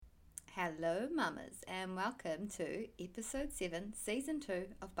Hello mamas and welcome to episode 7 season 2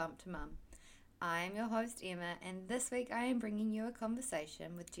 of Bump to Mum. I am your host Emma, and this week I am bringing you a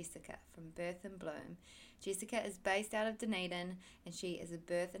conversation with Jessica from Birth and Bloom. Jessica is based out of Dunedin and she is a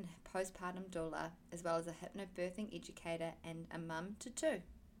birth and postpartum doula as well as a hypnobirthing educator and a mum to 2.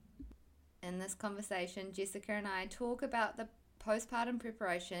 In this conversation, Jessica and I talk about the postpartum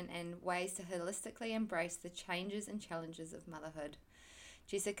preparation and ways to holistically embrace the changes and challenges of motherhood.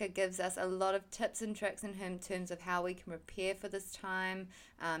 Jessica gives us a lot of tips and tricks in terms of how we can prepare for this time,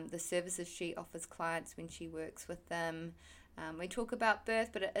 the services she offers clients when she works with them. We talk about birth,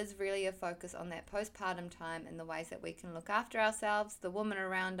 but it is really a focus on that postpartum time and the ways that we can look after ourselves, the women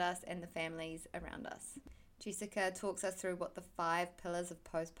around us, and the families around us. Jessica talks us through what the 5 pillars of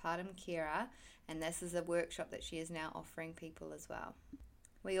postpartum care are, and this is a workshop that she is now offering people as well.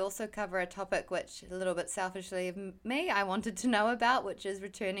 We also cover a topic which, a little bit selfishly of me, I wanted to know about, which is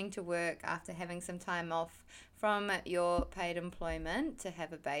returning to work after having some time off from your paid employment to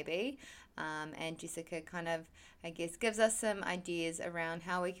have a baby. And Jessica kind of, gives us some ideas around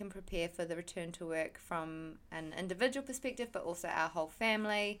how we can prepare for the return to work from an individual perspective, but also our whole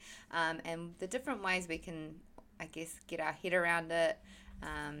family, and the different ways we can, get our head around it.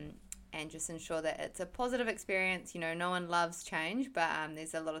 And just ensure that it's a positive experience. You know, no one loves change, but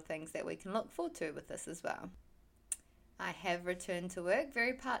there's a lot of things that we can look forward to with this as well. I have returned to work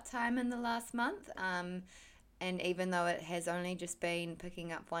very part-time in the last month, and even though it has only just been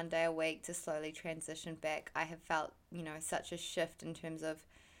picking up 1 day a week to slowly transition back, I have felt, such a shift in terms of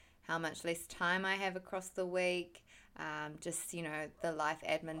how much less time I have across the week. The life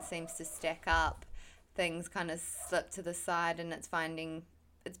admin seems to stack up. Things kind of slip to the side, and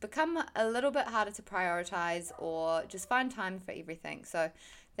it's become a little bit harder to prioritize or just find time for everything. So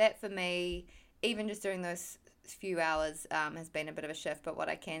that for me, even just doing those few hours has been a bit of a shift. But what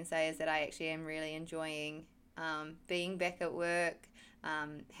I can say is that I actually am really enjoying being back at work,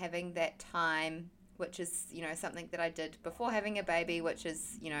 having that time, which is, something that I did before having a baby, which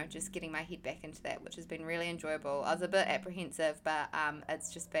is, just getting my head back into that, which has been really enjoyable. I was a bit apprehensive, but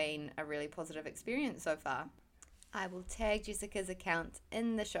it's just been a really positive experience so far. I will tag Jessica's account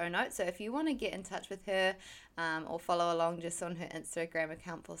in the show notes, so if you want to get in touch with her or follow along just on her Instagram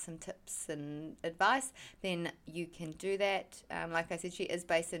account for some tips and advice, then you can do that. Like I said, she is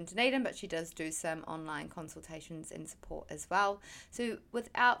based in Dunedin, but she does do some online consultations and support as well. So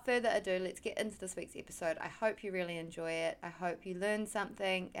without further ado, let's get into this week's episode. I hope you really enjoy it. I hope you learn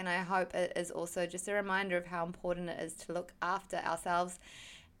something, and I hope it is also just a reminder of how important it is to look after ourselves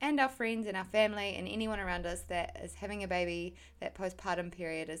and our friends and our family and anyone around us that is having a baby. That postpartum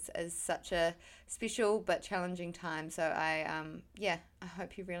period is such a special but challenging time. So I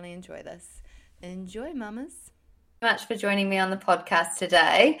hope you really enjoy this. Enjoy, mamas. Much for joining me on the podcast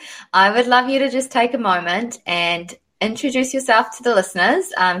today. I would love you to just take a moment and introduce yourself to the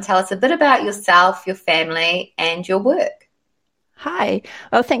listeners. Tell us a bit about yourself, your family, and your work. Hi.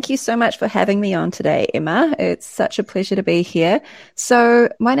 Well, thank you so much for having me on today, Emma. It's such a pleasure to be here. So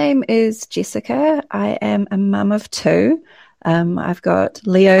my name is Jessica. I am a mum of 2. I've got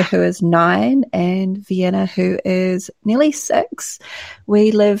Leo, who is 9, and Vienna, who is nearly 6.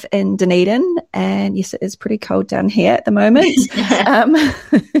 We live in Dunedin, and yes, it is pretty cold down here at the moment.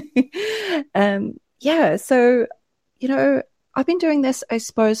 So, I've been doing this, I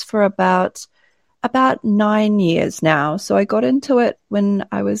suppose, for about 9 years now. So I got into it when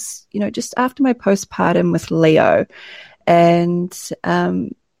I was, just after my postpartum with Leo. And,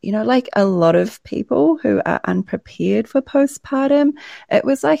 like a lot of people who are unprepared for postpartum, it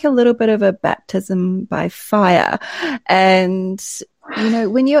was like a little bit of a baptism by fire. And,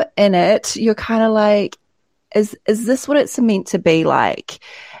 when you're in it, you're kind of like, is this what it's meant to be like?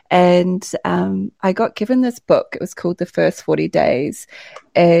 And I got given this book. It was called The First 40 Days.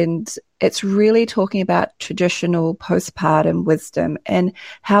 And it's really talking about traditional postpartum wisdom and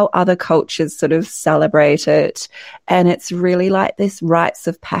how other cultures sort of celebrate it. And it's really like this rites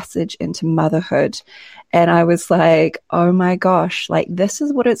of passage into motherhood. And I was like, oh my gosh, like this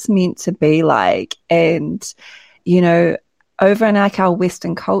is what it's meant to be like. And, over in like our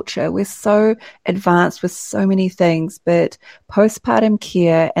Western culture, we're so advanced with so many things, but postpartum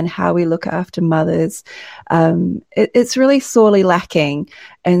care and how we look after mothers, it's really sorely lacking.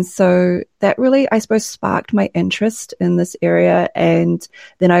 And so that really, I suppose, sparked my interest in this area. And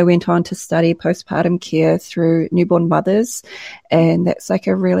then I went on to study postpartum care through Newborn Mothers. And that's like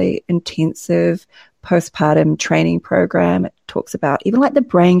a really intensive postpartum training program. It talks about even like the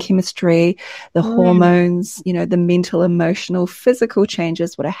brain chemistry, the hormones, you know, the mental, emotional, physical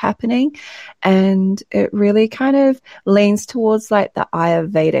changes, what are happening. And it really kind of leans towards like the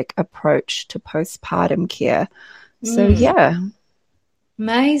Ayurvedic approach to postpartum care. So, yeah.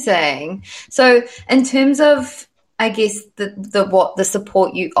 Amazing. So in terms of, I guess, the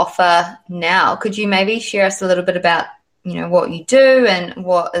support you offer now, could you maybe share us a little bit about, you know, what you do and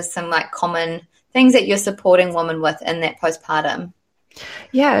what is some like common things that you're supporting women with in that postpartum?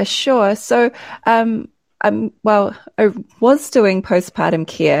 Yeah, sure. So, well, I was doing postpartum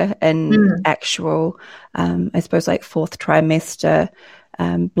care in actual, I suppose, like fourth trimester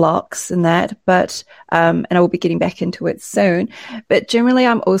blocks and that, but and I will be getting back into it soon. But generally,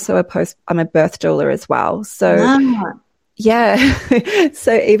 I'm also I'm a birth doula as well. So. Yeah.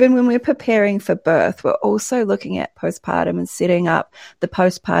 So even when we're preparing for birth, we're also looking at postpartum and setting up the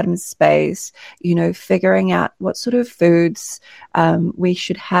postpartum space, you know, figuring out what sort of foods we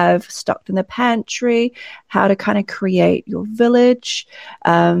should have stocked in the pantry, how to kind of create your village,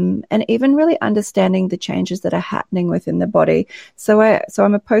 and even really understanding the changes that are happening within the body. So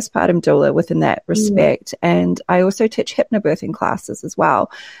I'm a postpartum doula within that respect. And I also teach hypnobirthing classes as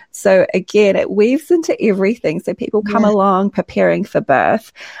well. So again, it weaves into everything. So people come along preparing for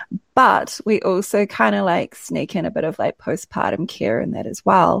birth, but we also kind of like sneak in a bit of like postpartum care in that as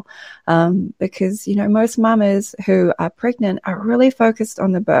well, because, you know, most mamas who are pregnant are really focused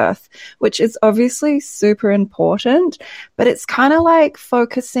on the birth, which is obviously super important, but it's kind of like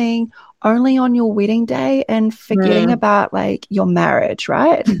focusing only on your wedding day and forgetting about like your marriage,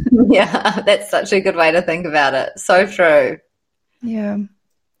 right? Yeah, that's such a good way to think about it. So true. Yeah.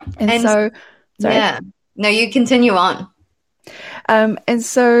 And so, sorry. Yeah, no, you continue on. And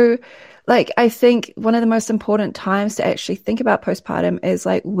so, like, I think one of the most important times to actually think about postpartum is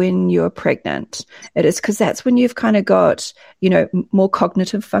like when you're pregnant. It is because that's when you've kind of got, you know, more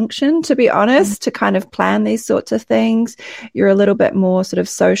cognitive function, to be honest, to kind of plan these sorts of things. You're a little bit more sort of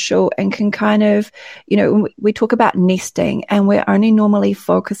social and can kind of, you know, when we talk about nesting and we're only normally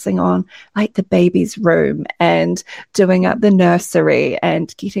focusing on like the baby's room and doing up the nursery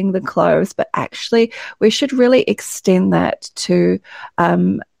and getting the clothes, but actually we should really extend that to,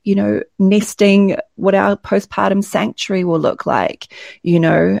 you know, nesting, what our postpartum sanctuary will look like, you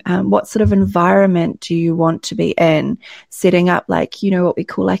know, what sort of environment do you want to be in, setting up like, you know, what we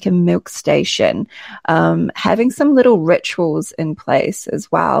call like a milk station, having some little rituals in place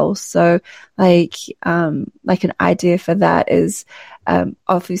as well. So like an idea for that is,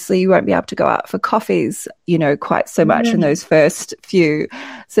 obviously you won't be able to go out for coffees, you know, quite so much in those first few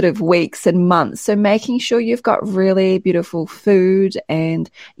sort of weeks and months. So making sure you've got really beautiful food and,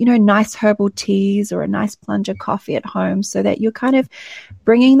 you know, nice herbal teas or a nice plunger coffee at home so that you're kind of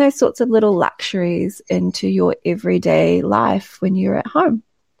bringing those sorts of little luxuries into your everyday life when you're at home.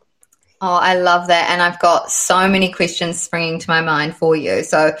 Oh, I love that. And I've got so many questions springing to my mind for you.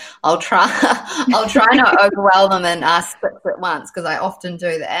 So I'll try not overwhelm them and ask six at once because I often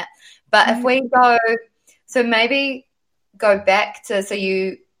do that. But if we go, so maybe go back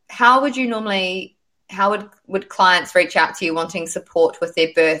to, how would clients reach out to you wanting support with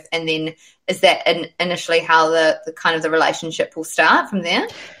their birth? And then is that initially how the kind of the relationship will start from there?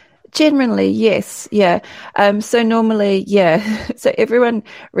 Generally, yes. Yeah. So normally, yeah. So everyone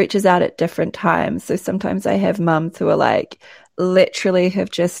reaches out at different times. So sometimes I have mums who are like, literally have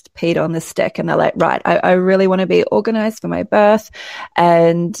just peed on the stick and they're like, right, I really want to be organized for my birth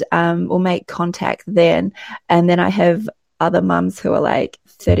and we'll make contact then. And then I have other mums who are like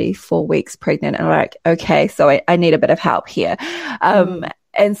 34 weeks pregnant and are like, okay, so I need a bit of help here.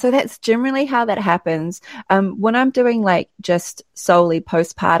 And so that's generally how that happens. When I'm doing like just solely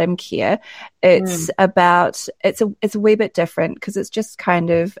postpartum care, it's it's a wee bit different because it's just kind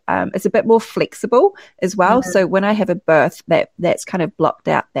of, it's a bit more flexible as well. So when I have a birth, that's kind of blocked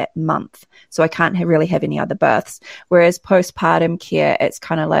out that month. So I can't really have any other births. Whereas postpartum care, it's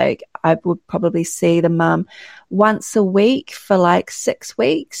kind of like I would probably see the mum once a week for like 6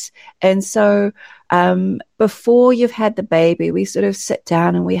 weeks. And so before you've had the baby, we sort of sit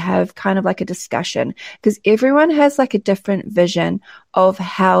down and we have kind of like a discussion because everyone has like a different vision of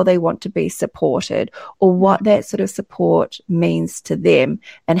how they want to be supported or what that sort of support means to them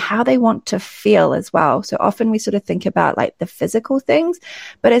and how they want to feel as well. So often we sort of think about like the physical things,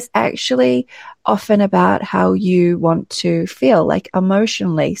 but it's actually often about how you want to feel like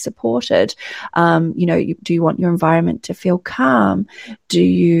emotionally supported. You know, do you want your environment to feel calm? Do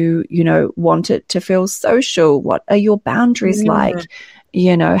you, you know, want it to feel social? What are your boundaries like?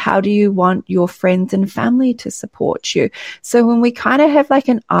 You know, how do you want your friends and family to support you? So when we kind of have like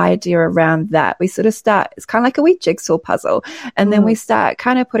an idea around that, we sort of start, it's kind of like a wee jigsaw puzzle. And then we start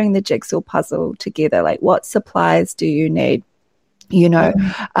kind of putting the jigsaw puzzle together. Like, what supplies do you need? You know,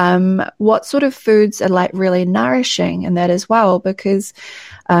 what sort of foods are like really nourishing in that as well, because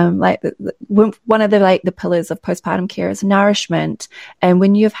like one of the like the pillars of postpartum care is nourishment. And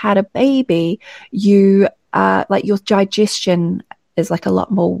when you've had a baby, you like your digestion is like a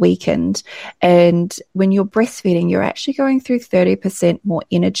lot more weakened. And when you're breastfeeding, you're actually going through 30% more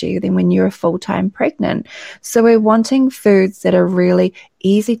energy than when you're full-time pregnant. So we're wanting foods that are really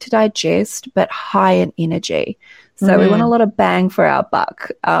easy to digest, but high in energy. So we want a lot of bang for our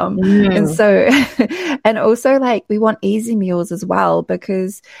buck. And so, and also like we want easy meals as well,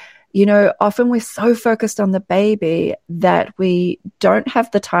 because, you know, often we're so focused on the baby that we don't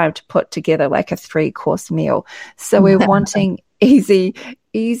have the time to put together like a 3-course meal. So we're wanting easy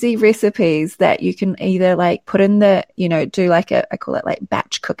recipes that you can either like put in the, you know, do like I call it like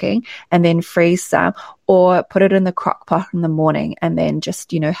batch cooking and then freeze some, or put it in the crock pot in the morning and then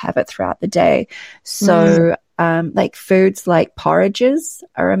just, you know, have it throughout the day. So, like foods like porridges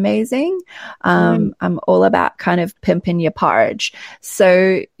are amazing. I'm all about kind of pimping your porridge.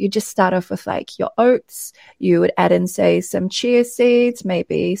 So you just start off with like your oats. You would add in, say, some chia seeds,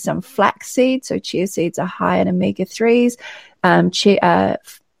 maybe some flax seeds. So chia seeds are high in omega-3s.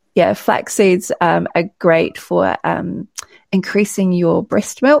 Flax seeds are great for increasing your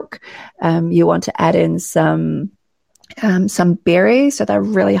breast milk. You want to add in some berries, so they're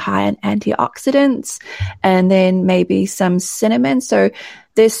really high in antioxidants, and then maybe some cinnamon. So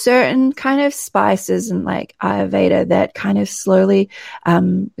there's certain kind of spices in like Ayurveda that kind of slowly,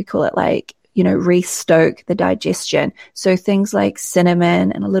 we call it like, you know, restoke the digestion. So things like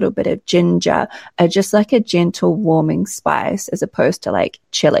cinnamon and a little bit of ginger are just like a gentle warming spice as opposed to like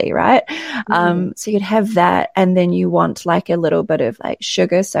chili, right? So you'd have that, and then you want like a little bit of like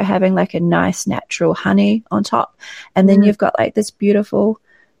sugar. So having like a nice natural honey on top, and then you've got like this beautiful,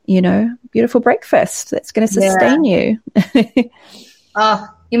 you know, beautiful breakfast that's going to sustain you. Oh,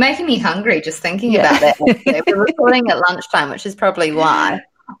 you're making me hungry just thinking about that. We're recording at lunchtime, which is probably why.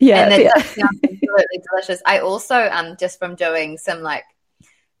 And it does sound absolutely delicious. I also, just from doing some like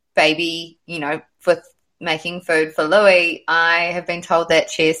baby, you know, with making food for Louis, I have been told that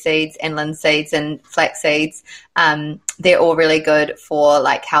chia seeds and linseeds and flax seeds, they're all really good for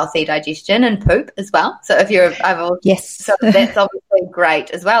like healthy digestion and poop as well. So if you're, so that's obviously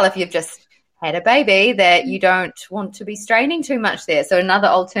great as well if you've just had a baby that you don't want to be straining too much there. So another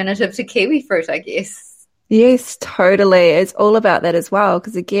alternative to kiwi fruit, I guess. Yes, totally. It's all about that as well.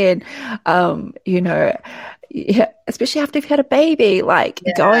 Because again, you know, especially after you've had a baby, like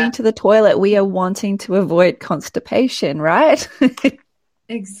going to the toilet, we are wanting to avoid constipation, right?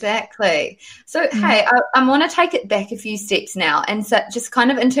 Exactly. So, hey, I want to take it back a few steps now. And so just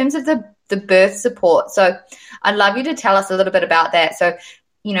kind of in terms of the birth support. So I'd love you to tell us a little bit about that. So,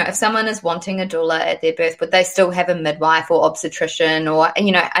 you know, if someone is wanting a doula at their birth, would they still have a midwife or obstetrician, or,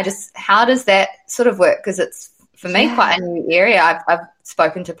 you know, how does that sort of work? Because it's, for me, quite a new area. I've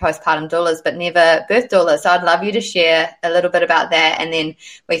spoken to postpartum doulas, but never birth doulas. So I'd love you to share a little bit about that, and then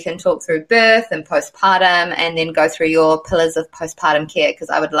we can talk through birth and postpartum, and then go through your pillars of postpartum care,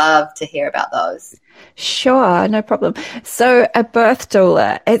 because I would love to hear about those. Sure, no problem. So a birth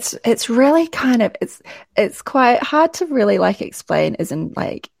doula, it's really kind of, it's quite hard to really like explain, isn't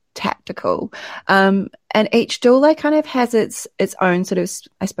like tactical. And each doula kind of has its own sort of,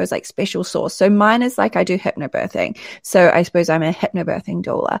 I suppose, like special sauce. So mine is like, I do hypnobirthing. So I suppose I'm a hypnobirthing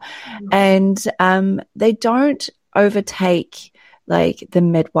doula. And they don't overtake like the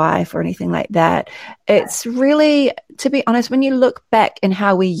midwife or anything like that. It's really, to be honest, when you look back in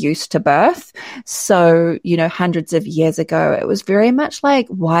how we used to birth, so, you know, hundreds of years ago, it was very much like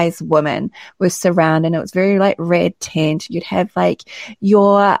wise women were surrounded. It was very like red tent. You'd have like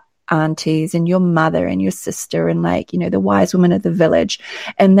your aunties and your mother and your sister and like, you know, the wise women of the village,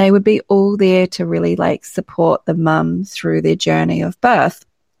 and they would be all there to really like support the mum through their journey of birth.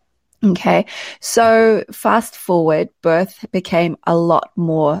 Okay, so fast forward, birth became a lot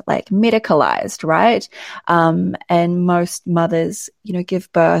more like medicalized, right? And most mothers, you know,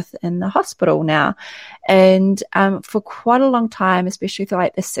 give birth in the hospital now. And for quite a long time, especially through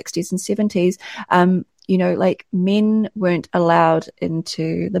like the 60s and 70s, you know, like men weren't allowed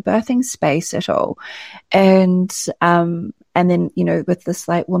into the birthing space at all. And then, you know, with this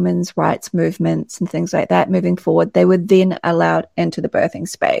like women's rights movements and things like that moving forward, they were then allowed into the birthing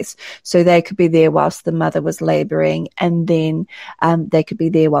space. So they could be there whilst the mother was laboring, and then they could be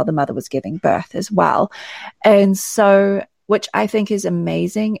there while the mother was giving birth as well. And so which I think is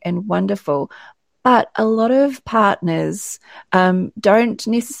amazing and wonderful. But a lot of partners don't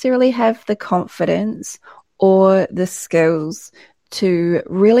necessarily have the confidence or the skills to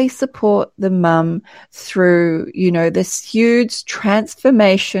really support the mum through, this huge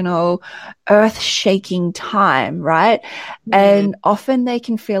transformational, earth-shaking time, right? And often they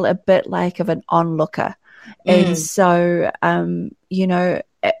can feel a bit like of an onlooker. And so, even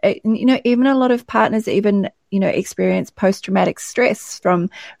a lot of partners experience post-traumatic stress from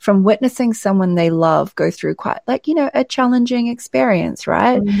witnessing someone they love go through quite a challenging experience,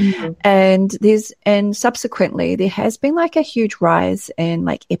 right? And subsequently there has been like a huge rise in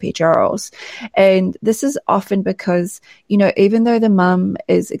like epidurals. And this is often because, even though the mum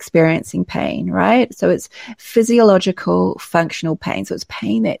is experiencing pain, right? So it's physiological, functional pain. So it's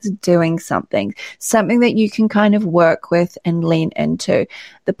pain that's doing something that you can kind of work with and lean into.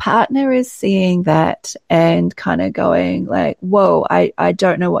 The partner is seeing that and kind of going like, whoa, I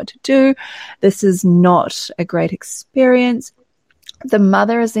don't know what to do. This is not a great experience. The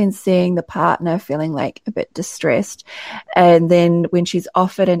mother is then seeing the partner feeling like a bit distressed. And then when she's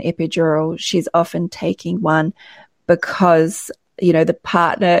offered an epidural, she's often taking one because the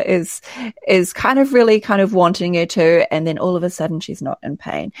partner is kind of really kind of wanting her to, and then all of a sudden she's not in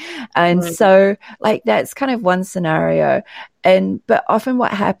pain. And so like that's kind of one scenario. But often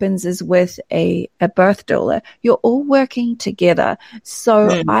what happens is with a birth doula, you're all working together.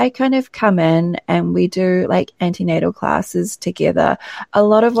 So I kind of come in and we do like antenatal classes together. A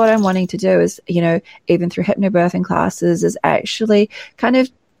lot of what I'm wanting to do is, even through hypnobirthing classes, is actually kind of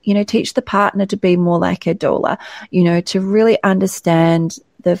teach the partner to be more like a doula, to really understand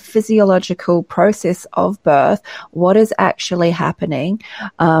the physiological process of birth, what is actually happening,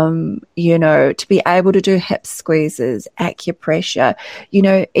 to be able to do hip squeezes, acupressure,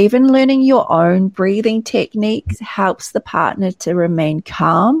 even learning your own breathing techniques helps the partner to remain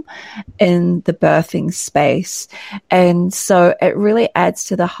calm in the birthing space. And so it really adds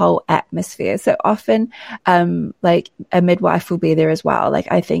to the whole atmosphere. So often, like a midwife will be there as well. Like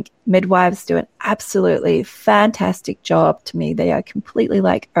I think midwives do an absolutely fantastic job. To me, they are completely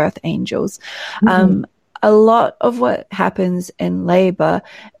like earth angels. A lot of what happens in labor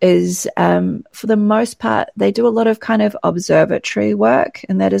is, for the most part, they do a lot of kind of observatory work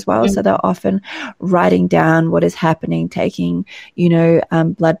in that as well. So they're often writing down what is happening, taking,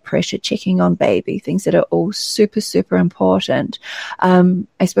 blood pressure, checking on baby, things that are all super, super important.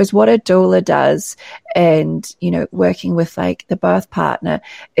 I suppose what a doula does and, working with like the birth partner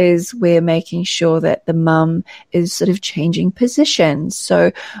is we're making sure that the mum is sort of changing positions.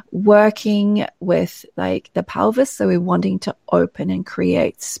 So working with like the pelvis, so we're wanting to open and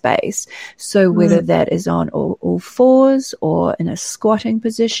create space. So whether that is on all fours or in a squatting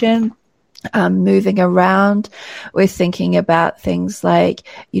position, moving around, we're thinking about things like,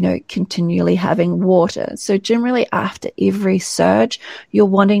 continually having water. So generally after every surge, you're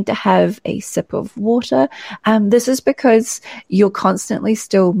wanting to have a sip of water. This is because you're constantly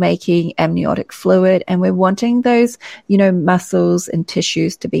still making amniotic fluid, and we're wanting those, muscles and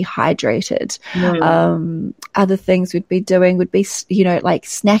tissues to be hydrated. Other things we'd be doing would be, like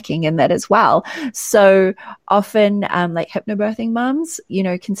snacking in that as well. So often, like hypnobirthing mums,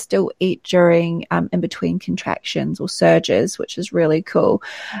 can still eat during in between contractions or surges, which is really cool.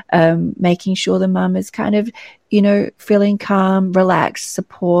 Making sure the mum is kind of, feeling calm, relaxed,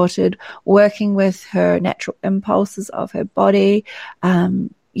 supported, working with her natural impulses of her body,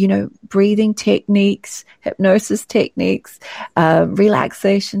 breathing techniques, hypnosis techniques,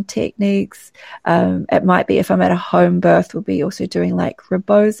 relaxation techniques. It might be, if I'm at a home birth, we'll be also doing like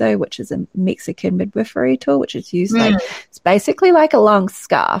rebozo, which is a Mexican midwifery tool, which is used like, it's basically like a long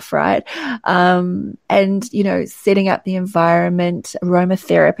scarf, right? And, setting up the environment,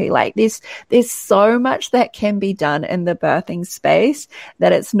 aromatherapy, like there's so much that can be done in the birthing space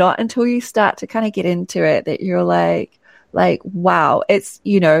that it's not until you start to kind of get into it that you're like, wow, it's,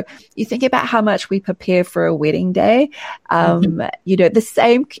 you think about how much we prepare for a wedding day. The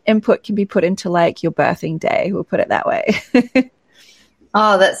same input can be put into like your birthing day. We'll put it that way.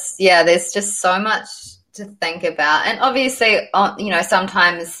 Oh, there's just so much to think about. And obviously,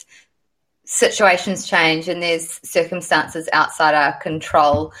 sometimes situations change and there's circumstances outside our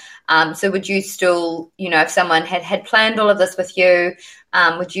control. So would you still, if someone had planned all of this with you,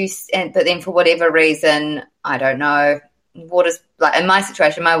 but then for whatever reason, I don't know, waters, like in my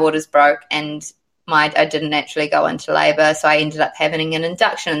situation, my waters broke and I didn't actually go into labor, so I ended up having an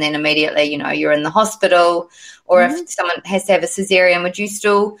induction, and then immediately, you're in the hospital, or if someone has to have a cesarean, would you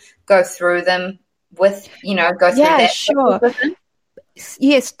still go through them with, go through that? Sure.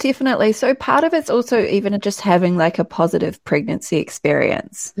 Yes, definitely. So part of it's also even just having like a positive pregnancy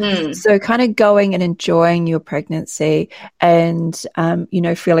experience. Mm. So kind of going and enjoying your pregnancy and,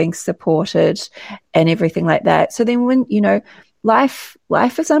 feeling supported and everything like that. So then when, life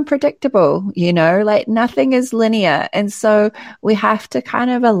is unpredictable, like nothing is linear. And so we have to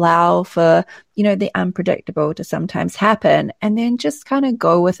kind of allow for, the unpredictable to sometimes happen and then just kind of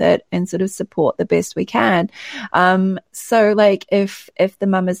go with it and sort of support the best we can. So like if the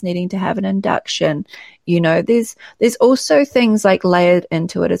mum is needing to have an induction, there's also things like layered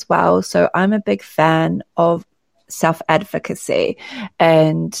into it as well. So I'm a big fan of self-advocacy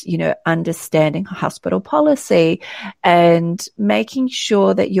and, understanding hospital policy and making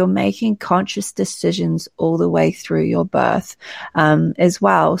sure that you're making conscious decisions all the way through your birth, as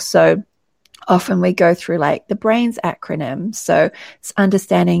well. So often we go through like the BRAINS acronym. So it's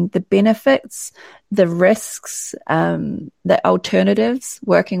understanding the benefits, the risks, the alternatives,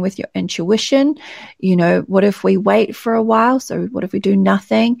 working with your intuition. What if we wait for a while? So what if we do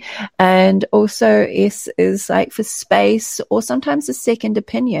nothing? And also S is like for space or sometimes a second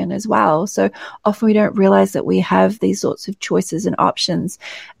opinion as well. So often we don't realize that we have these sorts of choices and options.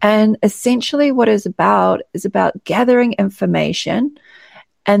 And essentially what is about gathering information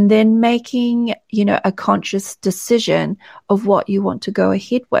and then making, a conscious decision of what you want to go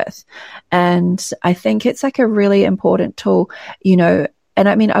ahead with. And I think it's like a really important tool, and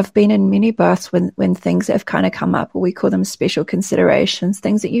I mean, I've been in many births when things have kind of come up, or we call them special considerations,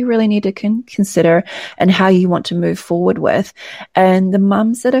 things that you really need to consider and how you want to move forward with. And the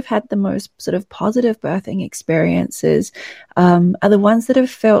mums that have had the most sort of positive birthing experiences are the ones that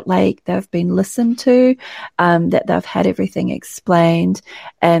have felt like they've been listened to, that they've had everything explained,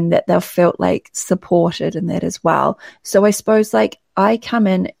 and that they've felt like supported in that as well. So I suppose like I come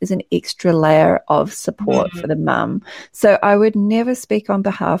in as an extra layer of support for the mum. So I would never speak on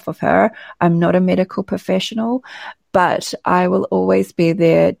behalf of her. I'm not a medical professional, but I will always be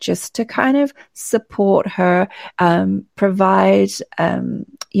there just to kind of support her, provide,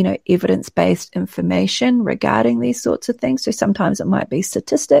 evidence-based information regarding these sorts of things. So sometimes it might be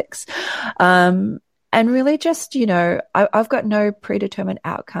statistics. And really just, I've got no predetermined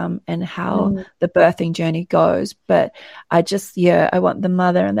outcome in how the birthing journey goes, but I want the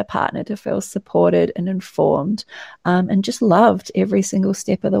mother and the partner to feel supported and informed, and just loved every single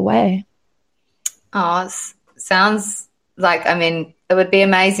step of the way. Oh, sounds like, I mean, it would be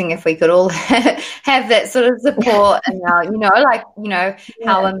amazing if we could all have that sort of support. And now,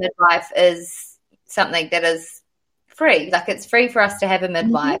 how a midwife is something that is free. Like it's free for us to have a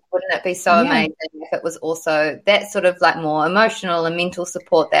midwife. Wouldn't it be so amazing if it was also that sort of like more emotional and mental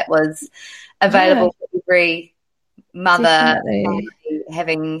support that was available for every mother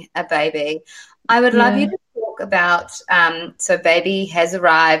having a baby? I would love you to talk about, so baby has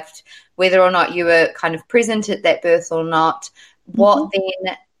arrived, whether or not you were kind of present at that birth or not, what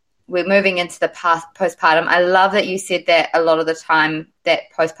then we're moving into the postpartum. I love that you said that a lot of the time that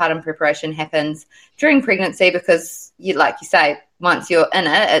postpartum preparation happens during pregnancy because, like you say, once you're in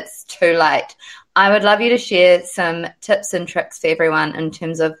it, it's too late. I would love you to share some tips and tricks for everyone in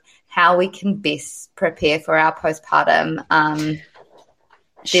terms of how we can best prepare for our postpartum.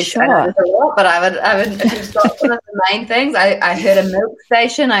 Sure. There's a lot, but I would if you've got one of the main things. I heard a milk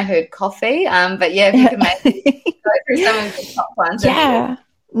station, I heard coffee, but if you can maybe go through some of the top ones. Yeah.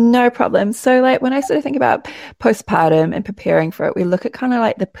 No problem. So like when I sort of think about postpartum and preparing for it, we look at kind of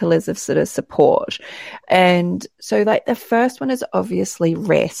like the pillars of sort of support. And so like the first one is obviously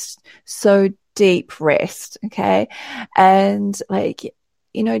rest. So deep rest. Okay. And like,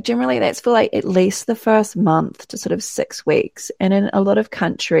 generally that's for like at least the first month to sort of 6 weeks. And in a lot of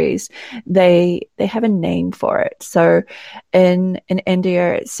countries, they have a name for it. So in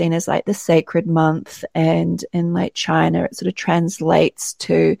India, it's seen as like the sacred month. And in like China, it sort of translates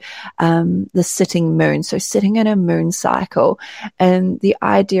to the sitting moon. So sitting in a moon cycle. And the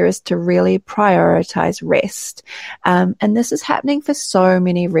idea is to really prioritize rest. And this is happening for so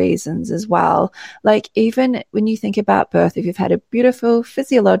many reasons as well. Like even when you think about birth, if you've had a beautiful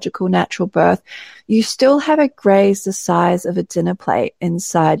physiological natural birth, you still have a graze the size of a dinner plate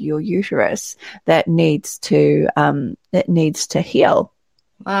inside your uterus that needs to heal.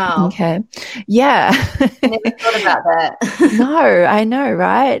 Wow. Okay. Yeah. I never thought about that. No, I know,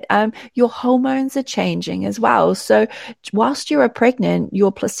 right? Your hormones are changing as well. So whilst you were pregnant,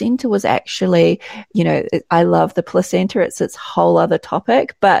 your placenta was actually, I love the placenta. It's its whole other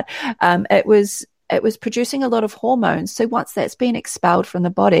topic, but it was producing a lot of hormones. So once that's been expelled from the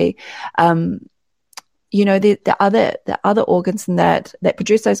body, the other organs in that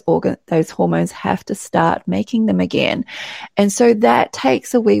produce those hormones have to start making them again. And so that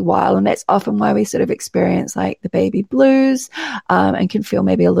takes a wee while, and that's often why we sort of experience like the baby blues, and can feel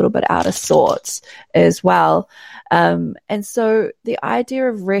maybe a little bit out of sorts as well. And so the idea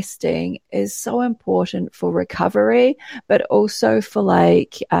of resting is so important for recovery, but also for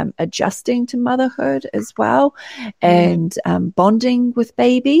like adjusting to motherhood as well, and bonding with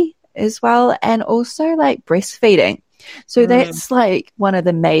baby as well, and also like breastfeeding. So that's like one of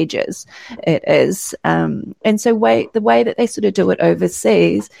the majors. It is. And so the way that they sort of do it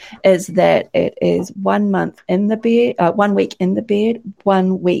overseas is that it is 1 month in the bed, 1 week in the bed,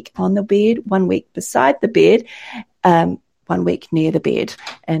 1 week on the bed, 1 week beside the bed, 1 week near the bed.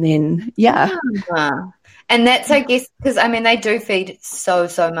 And then, yeah. And that's, I guess, because, I mean, they do feed so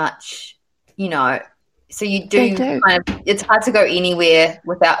much, so you do kind of, it's hard to go anywhere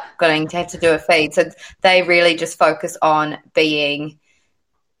without going to have to do a feed. So they really just focus on being,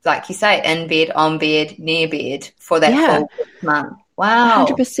 like you say, in bed, on bed, near bed for that full month. Wow.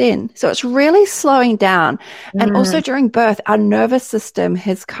 100%. So it's really slowing down. And also during birth, our nervous system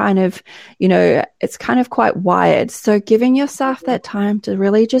has kind of, it's kind of quite wired. So giving yourself that time to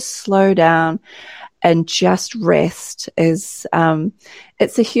really just slow down and just rest is,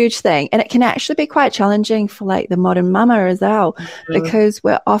 it's a huge thing. And it can actually be quite challenging for like the modern mama as well, because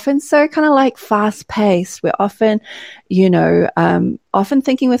we're often so kind of like fast paced. We're often, often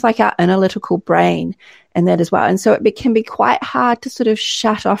thinking with like our analytical brain and that as well. And so it can be quite hard to sort of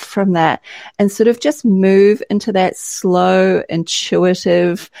shut off from that and sort of just move into that slow,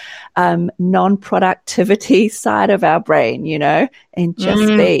 intuitive, non-productivity side of our brain, and just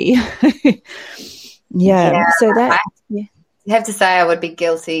be. Yeah. So that, I have to say I would be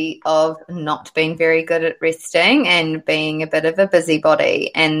guilty of not being very good at resting and being a bit of a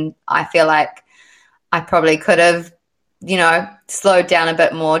busybody. And I feel like I probably could have, slowed down a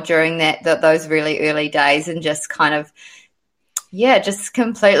bit more during those really early days and just kind of, just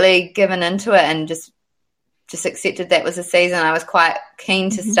completely given into it and just accepted that was a season. I was quite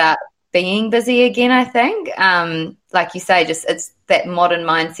keen to start being busy again, I think. Like you say, just it's that modern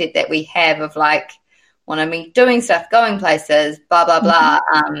mindset that we have of like, want to be doing stuff, going places, blah, blah, blah.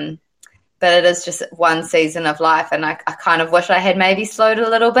 But it is just one season of life. And I kind of wish I had maybe slowed a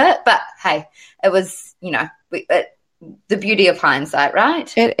little bit. But, hey, it was, the beauty of hindsight,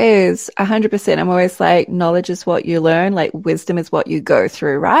 right? It is 100%. I'm always like, knowledge is what you learn, like wisdom is what you go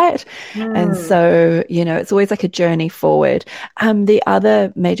through, right? And so, it's always like a journey forward. The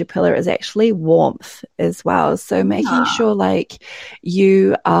other major pillar is actually warmth as well. So making sure like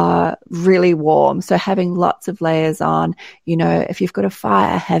you are really warm. So having lots of layers on, if you've got a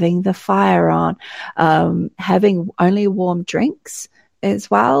fire, having the fire on, having only warm drinks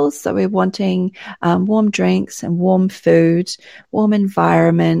as well. So we're wanting warm drinks and warm food, warm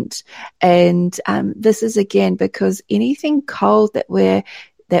environment. And this is again because anything cold that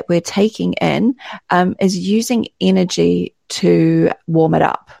we're taking in is using energy to warm it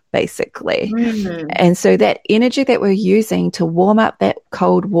up, basically. And so that energy that we're using to warm up that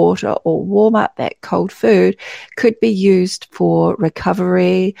cold water or warm up that cold food could be used for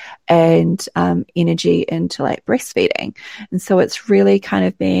recovery and energy into like breastfeeding. And so it's really kind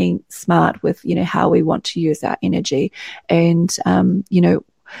of being smart with, how we want to use our energy. And,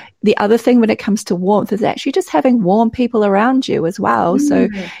 the other thing when it comes to warmth is actually just having warm people around you as well. So,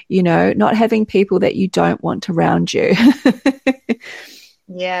 not having people that you don't want around you.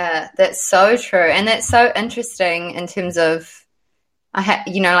 Yeah, that's so true. And that's so interesting in terms of,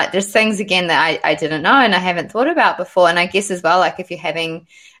 like there's things again that I didn't know and I haven't thought about before. And I guess as well, like if you're having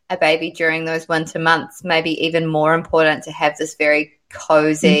a baby during those winter months, maybe even more important to have this very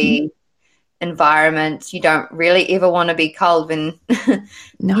cozy environment. You don't really ever want to be cold when,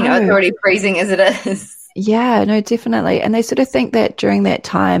 No. it's already freezing as it is. Yeah, no, definitely. And they sort of think that during that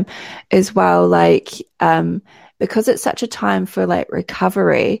time as well, like, because it's such a time for like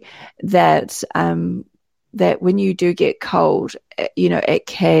recovery that that when you do get cold, it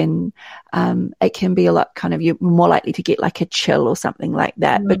can be a lot kind of, you're more likely to get like a chill or something like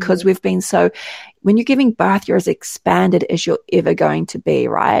that because we've been when you're giving birth, you're as expanded as you're ever going to be,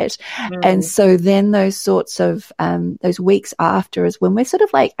 right? And so then those sorts of, those weeks after is when we're sort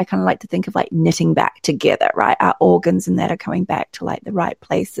of like, I kind of like to think of like knitting back together, right? Our organs and that are coming back to like the right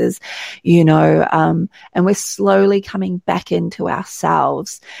places, and we're slowly coming back into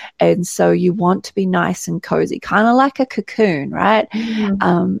ourselves. And so you want to be nice and cozy, kind of like a cocoon, right?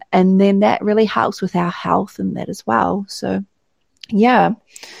 And then that really helps with our health and that as well. So, yeah.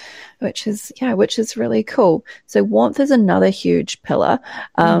 Which is really cool. So warmth is another huge pillar.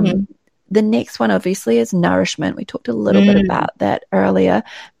 the next one obviously is nourishment. We talked a little bit about that earlier,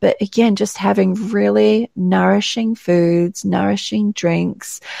 but again, just having really nourishing foods, nourishing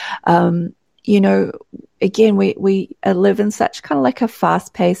drinks. Again, we live in such kind of like a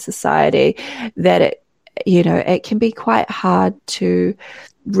fast-paced society that it can be quite hard to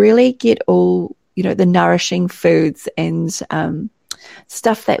really get all, the nourishing foods and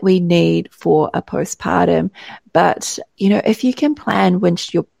stuff that we need for a postpartum. But, if you can plan when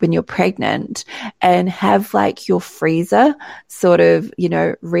you're pregnant and have like your freezer sort of,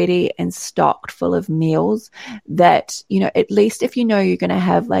 ready and stocked full of meals that, at least if you're going to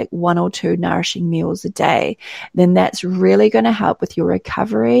have like 1 or 2 nourishing meals a day, then that's really going to help with your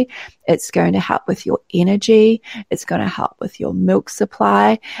recovery. It's going to help with your energy. It's going to help with your milk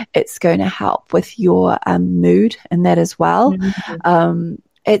supply. It's going to help with your mood and that as well.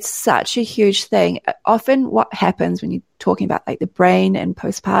 It's such a huge thing. Often what happens when you're talking about like the brain and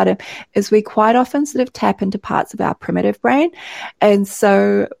postpartum is we quite often sort of tap into parts of our primitive brain. And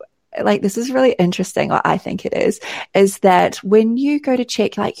so like, this is really interesting, or I think it is that when you go to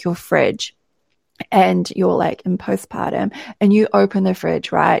check like your fridge, and you're like in postpartum and you open the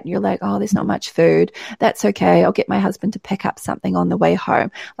fridge, right? You're like, oh, there's not much food. That's okay. I'll get my husband to pick up something on the way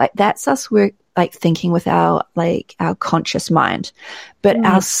home. Like that's us. We're like thinking with our conscious mind, but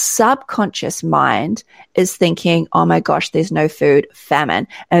our subconscious mind is thinking, oh my gosh, there's no food, famine.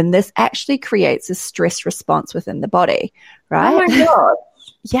 And this actually creates a stress response within the body, right? Oh my God.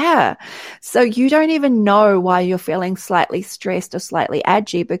 Yeah. So you don't even know why you're feeling slightly stressed or slightly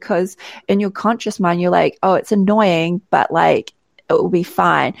edgy, because in your conscious mind, you're like, oh, it's annoying, but like, it will be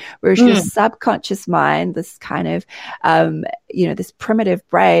fine. Whereas your subconscious mind, this kind of, this primitive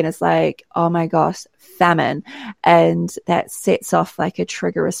brain is like, oh my gosh, famine. And that sets off like a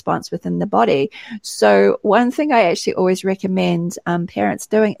trigger response within the body. So one thing I actually always recommend parents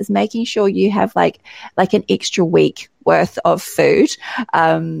doing is making sure you have like an extra week worth of food,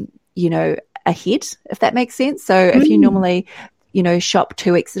 ahead, if that makes sense. So if you normally, shop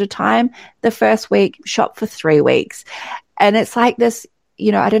 2 weeks at a time, the first week shop for 3 weeks. And it's like this,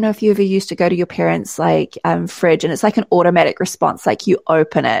 I don't know if you ever used to go to your parents' like fridge, and it's like an automatic response, like you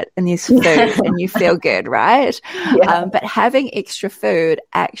open it and there's food and you feel good, right? Yeah. But having extra food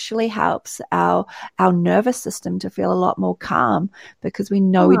actually helps our nervous system to feel a lot more calm, because we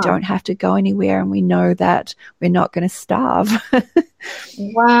know we don't have to go anywhere and we know that we're not going to starve.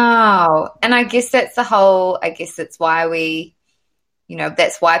 Wow. And I guess that's that's why we,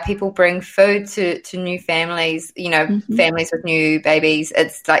 that's why people bring food to new families, families with new babies.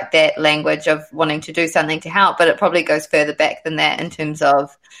 It's like that language of wanting to do something to help, but it probably goes further back than that in terms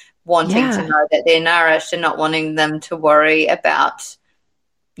of wanting to know that they're nourished and not wanting them to worry about,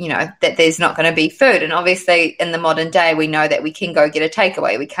 that there's not going to be food. And obviously in the modern day, we know that we can go get a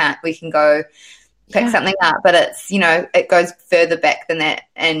takeaway. We can go pick something up, but it's, it goes further back than that,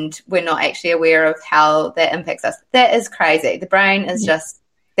 and we're not actually aware of how that impacts us. That is crazy. The brain is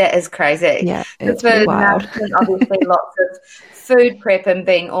that is crazy. Yeah, it's wild. Obviously lots of food prep and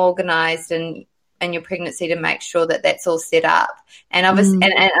being organized and your pregnancy to make sure that that's all set up. And obviously,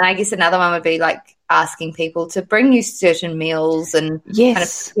 and I guess another one would be like asking people to bring you certain meals and kind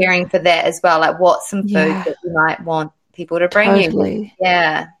of preparing for that as well. Like what's some food that you might want people to bring you?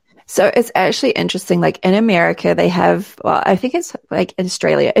 Yeah. So it's actually interesting, like in America, they have, well, I think it's like in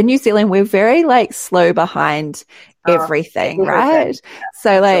Australia. In New Zealand, we're very like slow behind everything, right?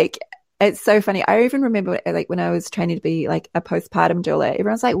 So like, it's so funny. I even remember like when I was training to be like a postpartum doula,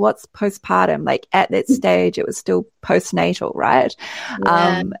 everyone's like, what's postpartum? Like at that stage, it was still postnatal, right?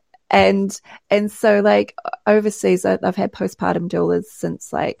 Yeah. And so like overseas, I've had postpartum doulas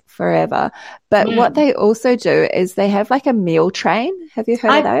since like forever. But what they also do is they have like a meal train. Have you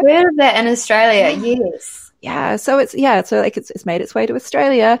heard of that? I've heard of that in Australia, yes. Yeah, so it's like it's made its way to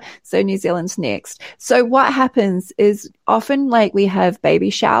Australia, so New Zealand's next. So what happens is often like we have baby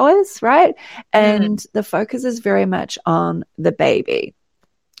showers, right? And the focus is very much on the baby.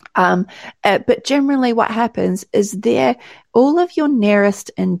 But generally what happens is all of your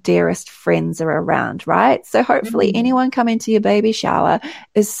nearest and dearest friends are around, right? So hopefully anyone coming to your baby shower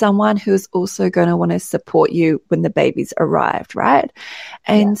is someone who's also going to want to support you when the baby's arrived, right?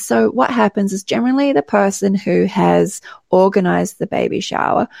 And so what happens is generally the person who has organized the baby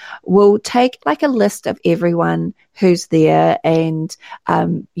shower will take like a list of everyone who's there and,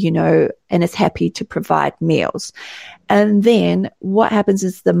 and is happy to provide meals. And then what happens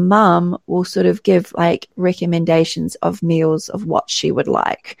is the mum will sort of give like recommendations of meals of what she would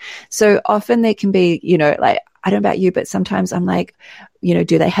like. So often there can be, like I don't know about you, but sometimes I'm like, do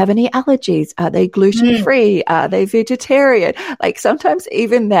they have any allergies? Are they gluten free? Are they vegetarian? Like sometimes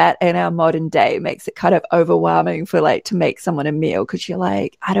even that in our modern day makes it kind of overwhelming for like to make someone a meal, because you're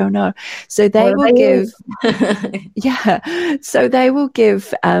like, I don't know. So they will give, yeah. So they will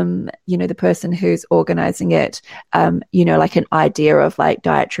give, the person who's organizing it, like an idea of like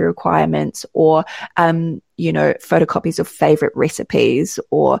dietary requirements, or, photocopies of favorite recipes,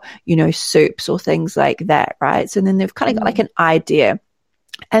 or, soups or things like that. Right. So then they've kind of got like an idea.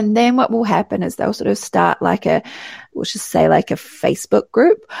 And then what will happen is they'll sort of start we'll just say like a Facebook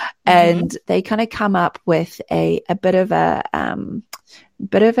group, and they kind of come up with a bit of a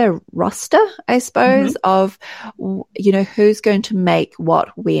roster, I suppose, of, who's going to make what,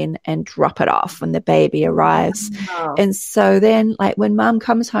 when, and drop it off when the baby arrives. Wow. And so then like when mum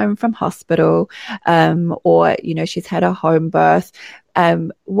comes home from hospital, or, she's had a home birth,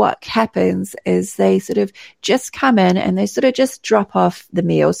 what happens is they sort of just come in and they sort of just drop off the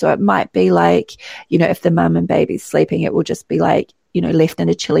meal. So it might be like, if the mum and baby's sleeping, it will just be like, left in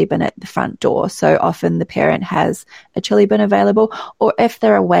a chili bin at the front door. So often the parent has a chili bin available, or if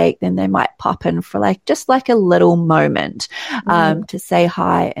they're awake, then they might pop in for just like a little moment, to say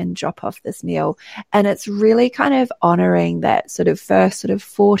hi and drop off this meal. And it's really kind of honoring that sort of first sort of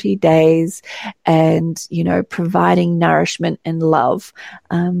 40 days and, providing nourishment and love,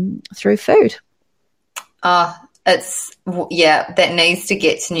 through food. That needs to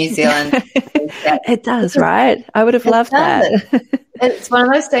get to New Zealand. It does, right? I would have loved that. It's one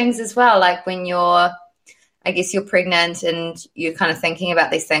of those things as well, like when you're pregnant and you're kind of thinking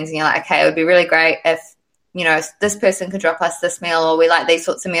about these things and you're like, okay, it would be really great if, this person could drop us this meal, or we like these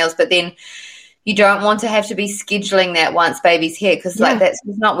sorts of meals, but then you don't want to have to be scheduling that once baby's here, because like that's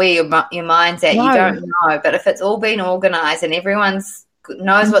not where your mind's at. No. You don't know. But if it's all been organised and everyone's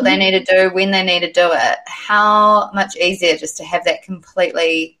knows what they need to do, when they need to do it, how much easier just to have that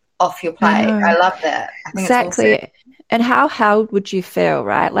completely off your plate. I love that. I think exactly. It's awesome. And how would you feel,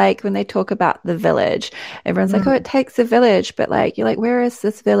 right? Like when they talk about the village, everyone's like, oh, it takes a village, but like, you're like, where is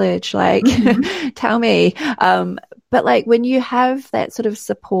this village? Like, tell me. But like when you have that sort of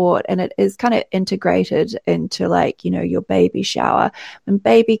support and it is kind of integrated into like, your baby shower, when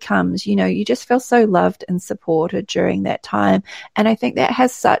baby comes, you just feel so loved and supported during that time. And I think that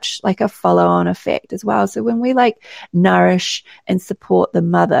has such like a follow-on effect as well. So when we like nourish and support the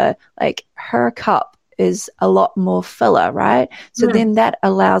mother, like her cup is a lot more fuller, right? So then that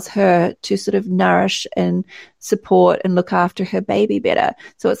allows her to sort of nourish and support and look after her baby better.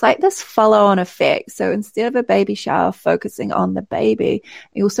 So it's like this follow-on effect. So instead of a baby shower focusing on the baby,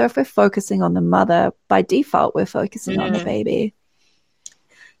 also if we're focusing on the mother, by default, we're focusing on the baby.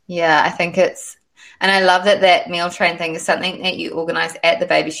 Yeah, I think and I love that meal train thing is something that you organise at the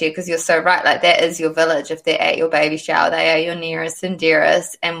baby shower, because you're so right. Like that is your village. If they're at your baby shower, they are your nearest and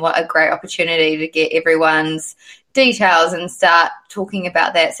dearest. And what a great opportunity to get everyone's details and start talking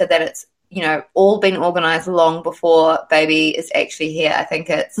about that, so that it's, all been organised long before baby is actually here. I think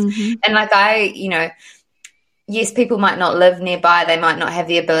it's, and like yes, people might not live nearby. They might not have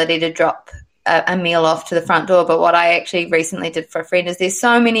the ability to drop a meal off to the front door. But what I actually recently did for a friend is there's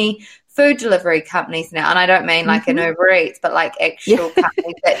so many food delivery companies now, and I don't mean like an Uber Eats, but like actual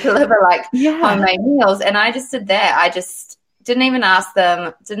companies that deliver like homemade meals. And I just did that. I just didn't even ask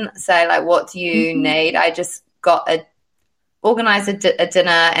them, didn't say like, what do you need? I just organized a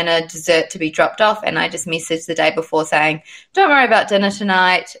dinner and a dessert to be dropped off, and I just messaged the day before saying, don't worry about dinner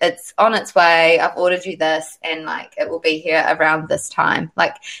tonight, it's on its way, I've ordered you this, and like it will be here around this time.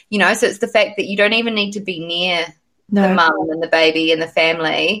 Like, so it's the fact that you don't even need to be near the mum and the baby and the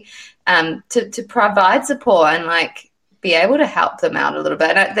family to provide support and like be able to help them out a little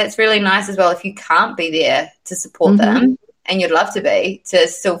bit. And that's really nice as well if you can't be there to support them, and you'd love to be, to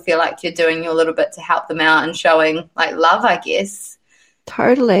still feel like you're doing your little bit to help them out and showing like love, I guess.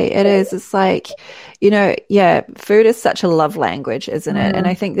 Totally. It is. It's like, food is such a love language, isn't it? And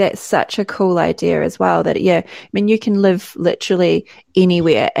I think that's such a cool idea as well, that, you can live literally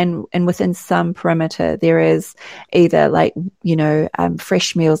anywhere, and within some perimeter there is either like,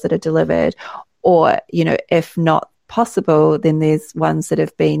 fresh meals that are delivered, or, if not possible, then there's ones that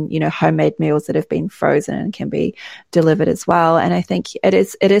have been, homemade meals that have been frozen and can be delivered as well. And I think it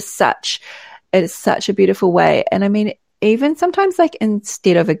is such a beautiful way. And I mean, even sometimes like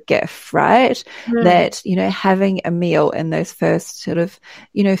instead of a gift, right, that, having a meal in those first sort of,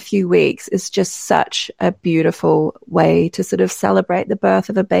 few weeks is just such a beautiful way to sort of celebrate the birth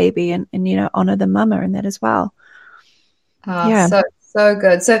of a baby and honor the mama in that as well. So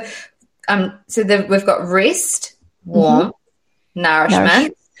good. So we've got rest, warmth,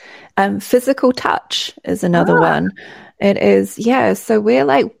 nourishment, Physical touch is another Ah, one. It is, yeah. So we're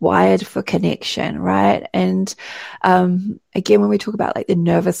like wired for connection, right? And again, when we talk about like the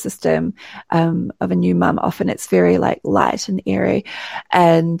nervous system of a new mum, often it's very like light and airy.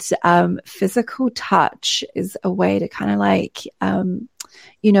 And physical touch is a way to kind of like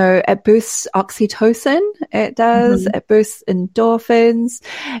it boosts oxytocin. It does. mhm. It boosts endorphins.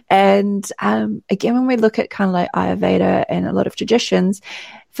 And again, when we look at kind of like Ayurveda and a lot of traditions,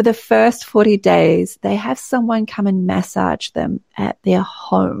 for the first 40 days, they have someone come and massage them at their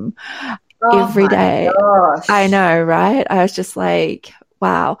home Oh every my day. I gosh. know, right? I was just like,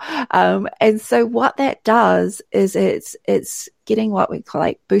 wow. And so what that does is it's getting what we call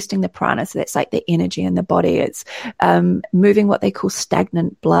like boosting the prana. So that's like the energy in the body. It's moving what they call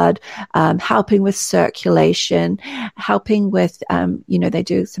stagnant blood, helping with circulation, helping with, they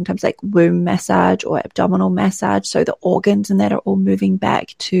do sometimes like womb massage or abdominal massage. So the organs and that are all moving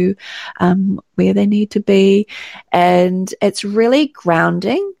back to where they need to be. And it's really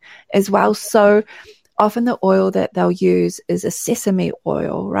grounding as well. So often the oil that they'll use is a sesame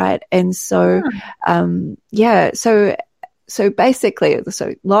oil, right? And so, so basically,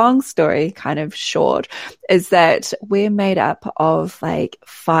 so long story kind of short is that we're made up of like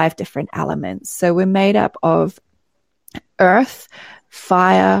 5 different elements. So we're made up of earth,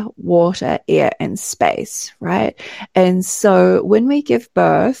 fire, water, air, and space, right? And so when we give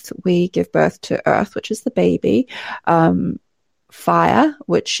birth to earth, which is the baby, fire,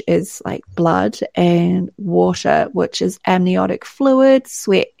 which is like blood, and water, which is amniotic fluid,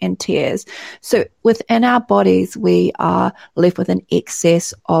 sweat, and tears. So within our bodies, we are left with an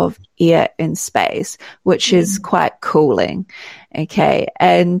excess of air and space, which is quite cooling. Okay.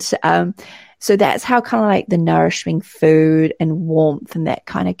 And, so that's how kind of like the nourishing food and warmth and that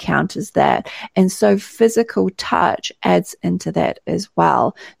kind of counters that. And so physical touch adds into that as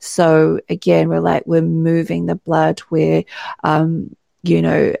well. So again, we're moving the blood, we're,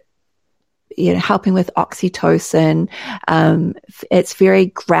 helping with oxytocin. It's very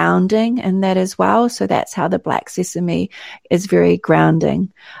grounding in that as well. So that's how the black sesame is very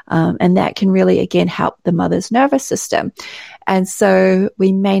grounding. And that can really, again, help the mother's nervous system. And so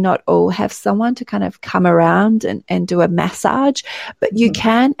we may not all have someone to kind of come around and do a massage, but you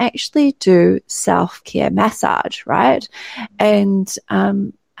can actually do self-care massage, right? And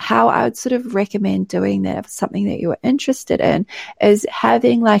how I would sort of recommend doing that, if it's something that you are interested in, is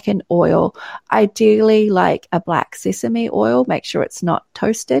having like an oil, ideally like a black sesame oil. Make sure it's not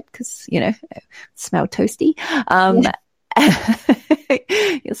toasted because, it smell toasty.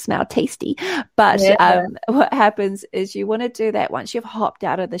 You'll smell tasty. But what happens is you want to do that once you've hopped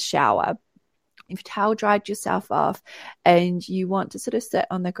out of the shower. You've towel dried yourself off and you want to sort of sit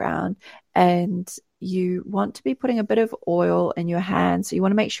on the ground, and you want to be putting a bit of oil in your hands. So you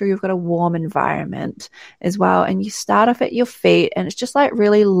want to make sure you've got a warm environment as well. And you start off at your feet, and it's just like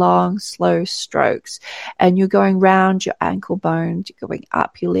really long, slow strokes. And you're going round your ankle bones, you're going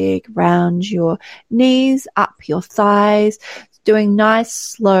up your leg, round your knees, up your thighs, doing nice,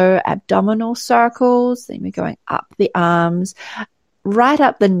 slow abdominal circles. Then we're going up the arms, right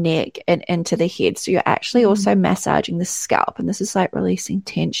up the neck and into the head. So you're actually also massaging the scalp, and this is like releasing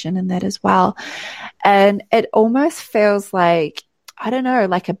tension in that as well. And it almost feels like, I don't know,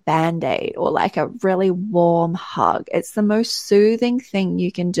 like a Band-Aid or like a really warm hug. It's the most soothing thing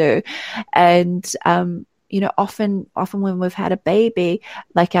you can do. And, often when we've had a baby,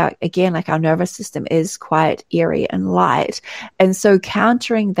 like our nervous system is quite airy and light. And so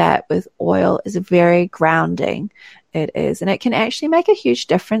countering that with oil is very grounding. It is. And it can actually make a huge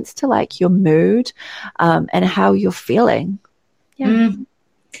difference to like your mood, and how you're feeling. Yeah.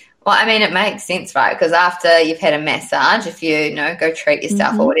 Well, I mean, it makes sense, right? Because after you've had a massage, if you go treat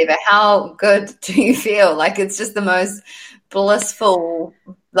yourself or whatever, how good do you feel? Like it's just the most blissful,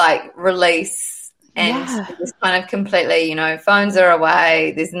 like release, and just kind of completely, phones are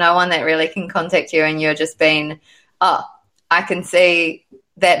away. There's no one that really can contact you, and you're just being, I can see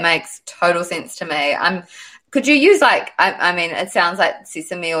that makes total sense to me. Could you use I mean, it sounds like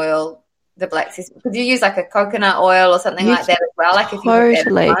sesame oil, the black sesame. Could you use like a coconut oil or something like that as well? Like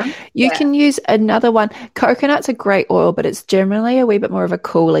totally. You can use another one. Coconut's a great oil, but it's generally a wee bit more of a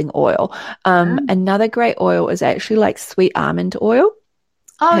cooling oil. Another great oil is actually like sweet almond oil.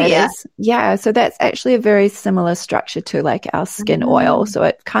 Oh, yeah. Yeah. So that's actually a very similar structure to like our skin oil. So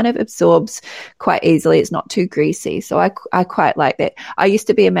it kind of absorbs quite easily. It's not too greasy. So I quite like that. I used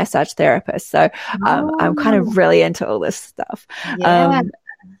to be a massage therapist. So I'm kind of really into all this stuff.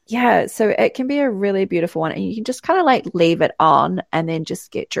 Yeah. So it can be a really beautiful one, and you can just kind of like leave it on and then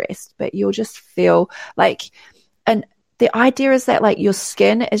just get dressed, but you'll just feel like, and the idea is that like your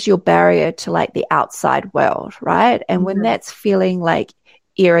skin is your barrier to like the outside world, right? And when that's feeling like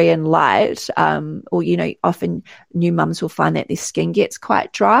airy and light, or often new mums will find that their skin gets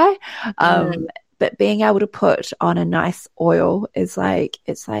quite dry, but being able to put on a nice oil is like,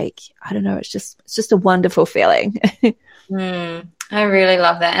 it's like, I don't know, it's just a wonderful feeling. I really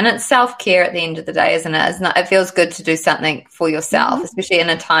love that. And it's self-care at the end of the day, isn't it? It feels good to do something for yourself, especially in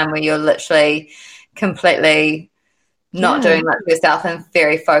a time where you're literally completely not doing much for yourself and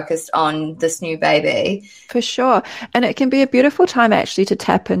very focused on this new baby. For sure. And it can be a beautiful time actually to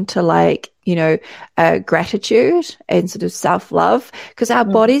tap into like, gratitude and sort of self-love, because our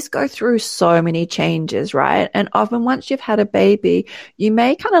bodies go through so many changes, right? And often once you've had a baby, you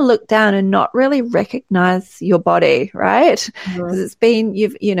may kind of look down and not really recognize your body, right? Because it's been,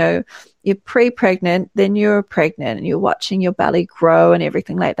 you're pre-pregnant, then you're pregnant and you're watching your belly grow and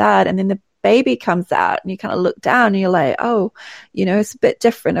everything like that. And then the baby comes out and you kind of look down and you're like, oh, it's a bit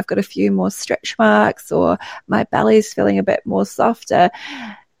different. I've got a few more stretch marks, or my belly's feeling a bit more softer.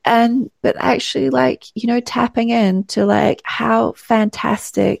 But actually like, tapping into like how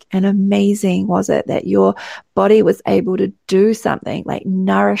fantastic and amazing was it that your body was able to do something like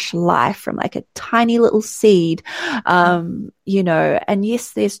nourish life from like a tiny little seed, and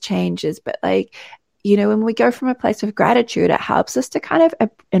yes, there's changes, but like, when we go from a place of gratitude, it helps us to kind of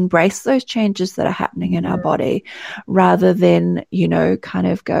embrace those changes that are happening in our body, rather than, kind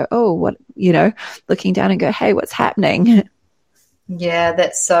of go, oh, what, looking down and go, hey, what's happening? Yeah,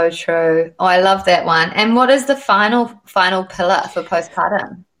 that's so true. Oh, I love that one. And what is the final pillar for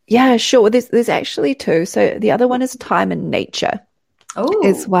postpartum? Yeah, sure. There's actually two. So the other one is time and nature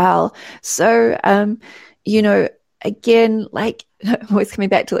as well. So, again, like always coming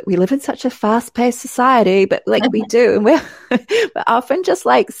back to it, we live in such a fast-paced society, but like we do, and we're often just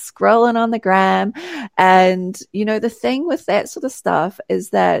like scrolling on the gram. And the thing with that sort of stuff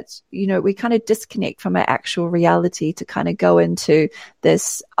is that we kind of disconnect from our actual reality to kind of go into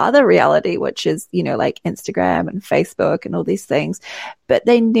this other reality, which is like Instagram and Facebook and all these things, but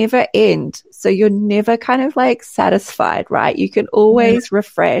they never end. So you're never kind of like satisfied, right? You can always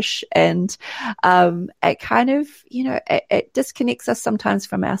refresh, and it kind of it disconnects us sometimes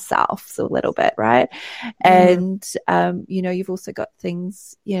from ourselves a little bit, right? And you've also got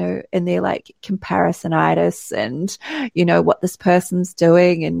things in there like comparisonitis and what this person's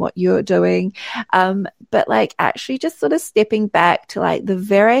doing and what you're doing, but like actually just sort of stepping back to like the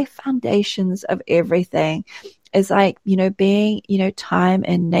very foundations of everything is like, being, time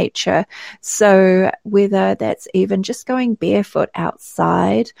in nature. So whether that's even just going barefoot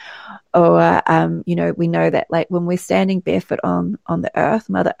outside, or, we know that like when we're standing barefoot on the earth,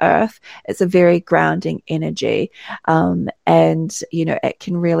 Mother Earth, it's a very grounding energy. And, it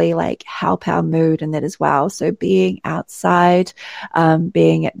can really like help our mood and that as well. So being outside,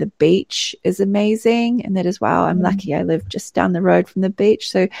 being at the beach is amazing. And that as well. I'm lucky I live just down the road from the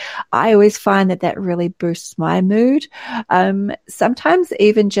beach. So I always find that really boosts my mood. Sometimes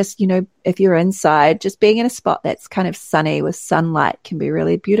even just, if you're inside, just being in a spot that's kind of sunny with sunlight can be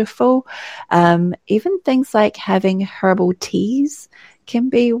really beautiful. Even things like having herbal teas can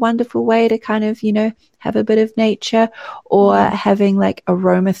be a wonderful way to kind of, have a bit of nature, or having like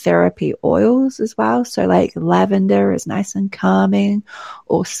aromatherapy oils as well. So like lavender is nice and calming,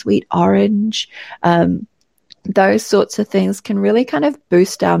 or sweet orange. Those sorts of things can really kind of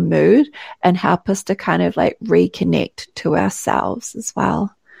boost our mood and help us to kind of like reconnect to ourselves as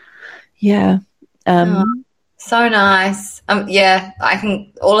well. Yeah. So nice. I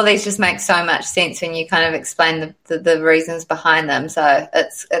think all of these just make so much sense when you kind of explain the reasons behind them. So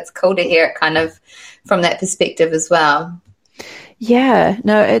it's cool to hear it kind of from that perspective as well. Yeah,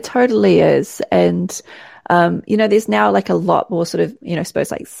 no, it totally is. And there's now like a lot more sort of, I suppose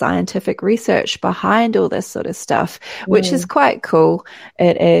like scientific research behind all this sort of stuff, which is quite cool.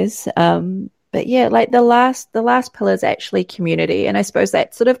 It is. But yeah, like the last pillar is actually community. And I suppose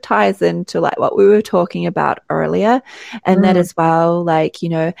that sort of ties into like what we were talking about earlier. And that as well, like,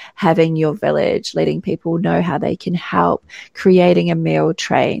 having your village, letting people know how they can help, creating a meal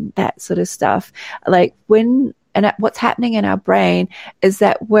train, that sort of stuff. Like what's happening in our brain is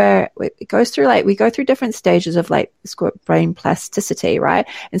that it goes through like, we go through different stages of like, it's called brain plasticity, right?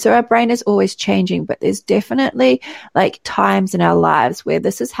 And so our brain is always changing, but there's definitely like times in our lives where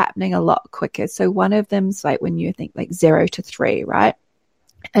this is happening a lot quicker. So one of them's like when you think like 0 to 3, right?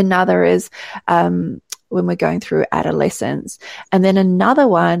 Another is, when we're going through adolescence. And then another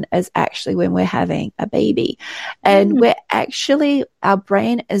one is actually when we're having a baby. And our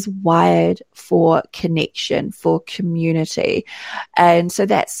brain is wired for connection, for community. And so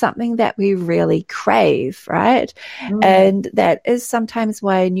that's something that we really crave, right? And that is sometimes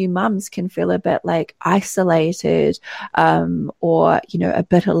why new mums can feel a bit like isolated, or, a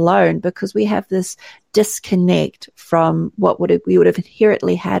bit alone, because we have this disconnect from what we would have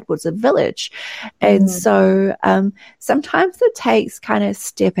inherently had was a village. And so sometimes it takes kind of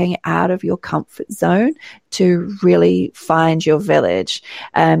stepping out of your comfort zone to really find your village,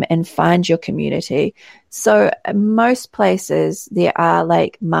 and find your community. So most places there are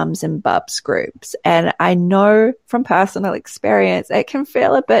like mums and bubs groups. And I know from personal experience, it can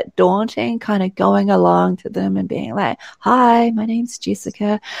feel a bit daunting kind of going along to them and being like, hi, my name's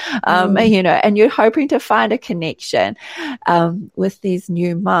Jessica. And you're hoping to find a connection with these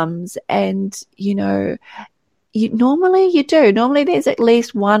new mums. And, normally there's at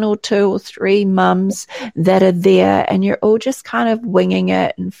least one or two or three mums that are there, and you're all just kind of winging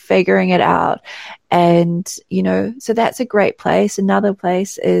it and figuring it out. And, so that's a great place. Another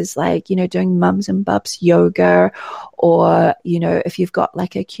place is like, doing mums and bubs yoga, or, if you've got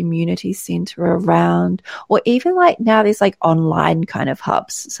like a community center around, or even like now there's like online kind of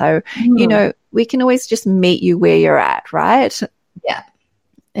hubs. So, we can always just meet you where you're at, right? Yeah.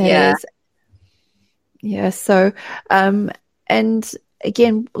 It is. Yeah. So, and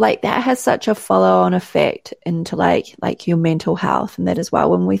again, like that has such a follow-on effect into like your mental health and that as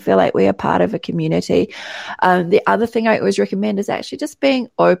well, when we feel like we are part of a community. The other thing I always recommend is actually just being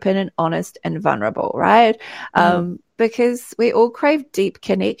open and honest and vulnerable, right? Because we all crave deep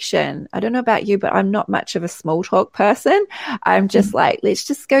connection. I don't know about you, but I'm not much of a small talk person. I'm just like, let's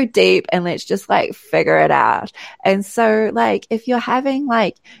just go deep and let's just like figure it out. And so like, if you're having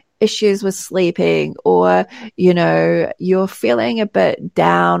like issues with sleeping, or, you're feeling a bit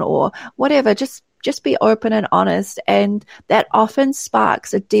down or whatever, just be open and honest. And that often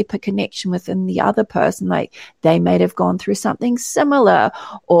sparks a deeper connection within the other person. Like they may have gone through something similar,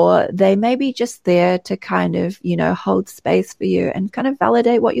 or they may be just there to kind of, hold space for you and kind of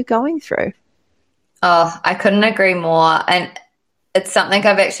validate what you're going through. Oh, I couldn't agree more. And it's something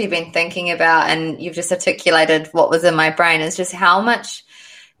I've actually been thinking about, and you've just articulated what was in my brain, is just how much,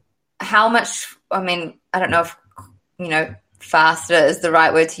 I mean, I don't know if, faster is the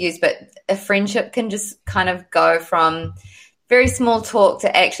right word to use, but a friendship can just kind of go from very small talk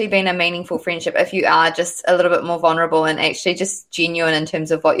to actually being a meaningful friendship if you are just a little bit more vulnerable and actually just genuine in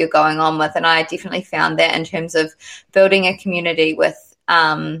terms of what you're going on with. And I definitely found that in terms of building a community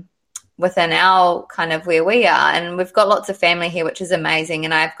within our kind of where we are. And we've got lots of family here, which is amazing.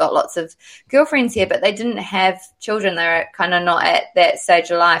 And I've got lots of girlfriends here, but they didn't have children. They're kind of not at that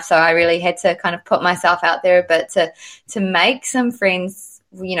stage of life. So I really had to kind of put myself out there a bit to make some friends,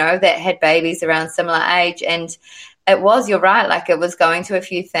 that had babies around similar age. And you're right, like it was going to a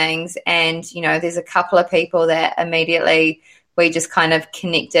few things. And, there's a couple of people that immediately we just kind of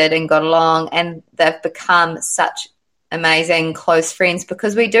connected and got along, and they've become such amazing close friends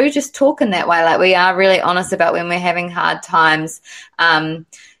because we do just talk in that way. Like we are really honest about when we're having hard times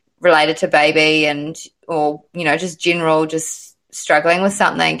related to baby or just general, just struggling with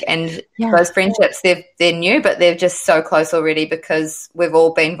something. And those friendships, they're new, but they're just so close already because we've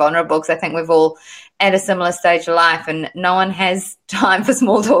all been vulnerable, because I think we've all at a similar stage of life, and no one has time for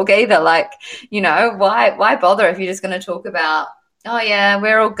small talk either. Like, why bother if you're just going to talk about, oh yeah,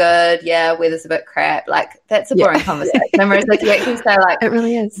 we're all good, yeah, weather's a bit crap, like that's a boring conversation. Whereas like you actually say like, it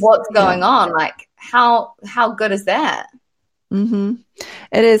really is, what's going on, like how good is that?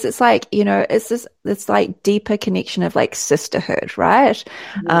 It is. It's like, it's like deeper connection of like sisterhood, right?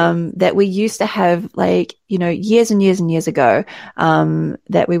 That we used to have like, years and years and years ago,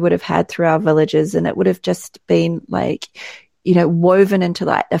 that we would have had through our villages, and it would have just been like, woven into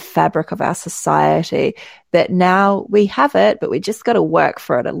like the fabric of our society, that now we have it, but we just got to work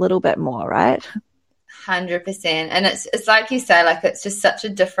for it a little bit more, right? 100%. And it's like you say, like it's just such a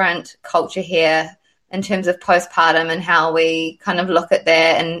different culture here in terms of postpartum and how we kind of look at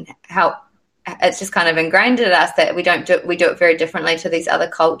that, and how it's just kind of ingrained in us that we do it very differently to these other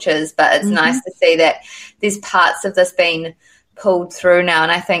cultures. But it's nice to see that there's parts of this being pulled through now.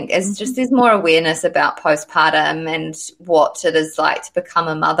 And I think it's just there's more awareness about postpartum and what it is like to become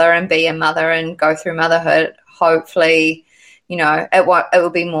a mother and be a mother and go through motherhood. Hopefully, it will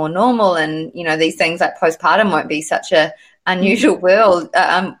be more normal, and these things like postpartum won't be such a unusual word,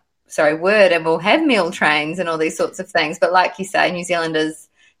 and we'll have meal trains and all these sorts of things. But like you say, New Zealanders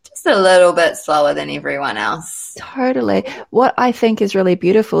just a little bit slower than everyone else. Totally. What I think is really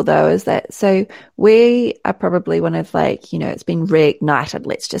beautiful though is that so we are probably one of like, it's been reignited,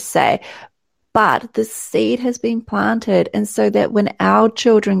 let's just say. But the seed has been planted. And so that when our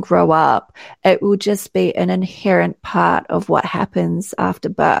children grow up, it will just be an inherent part of what happens after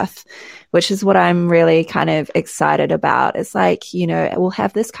birth, which is what I'm really kind of excited about. It's like, it will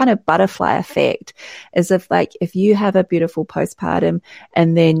have this kind of butterfly effect as if like, if you have a beautiful postpartum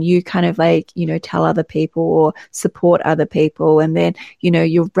and then you kind of like, tell other people or support other people. And then,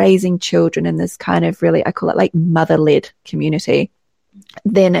 you're raising children in this kind of really, I call it like mother-led community.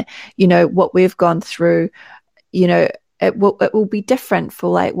 Then, what we've gone through, it will be different for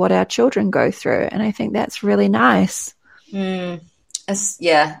like what our children go through. And I think that's really nice.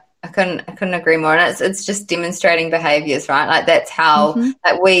 Yeah, I couldn't agree more. And it's just demonstrating behaviors, right? Like that's how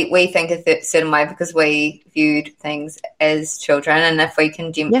like we think a certain way because we viewed things as children. And if we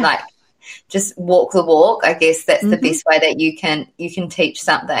can like just walk the walk, I guess that's the best way that you can teach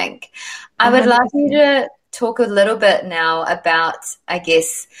something. I would like you to talk a little bit now about, I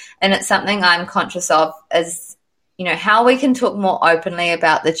guess, and it's something I'm conscious of, is, how we can talk more openly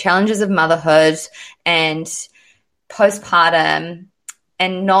about the challenges of motherhood and postpartum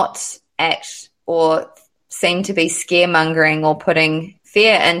and not act or seem to be scaremongering or putting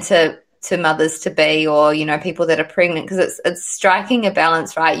fear into mothers to be or, people that are pregnant, because it's striking a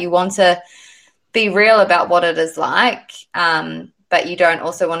balance, right? You want to be real about what it is like, but you don't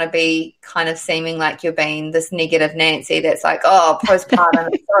also want to be kind of seeming like you're being this negative Nancy that's like, oh,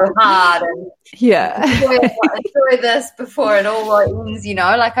 postpartum is so hard and enjoy this before it all ends,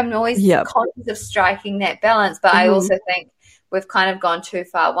 like I'm always conscious of striking that balance. But I also think we've kind of gone too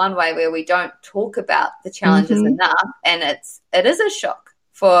far one way where we don't talk about the challenges enough, and it is a shock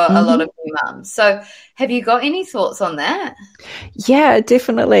for a lot of new mums. So have you got any thoughts on that? Yeah,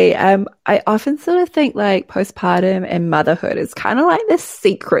 definitely. I often sort of think like postpartum and motherhood is kind of like this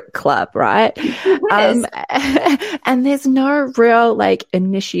secret club, right? And there's no real like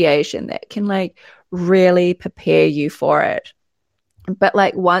initiation that can like really prepare you for it. But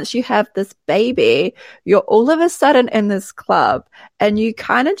like once you have this baby, you're all of a sudden in this club and you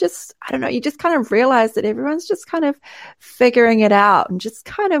kind of just, I don't know, you just kind of realize that everyone's just kind of figuring it out and just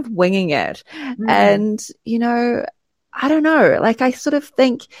kind of winging it. And, I don't know, like I sort of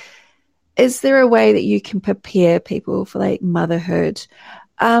think, is there a way that you can prepare people for like motherhood?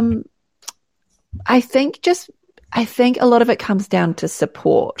 I think a lot of it comes down to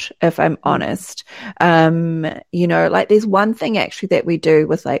support, if I'm honest. Like there's one thing actually that we do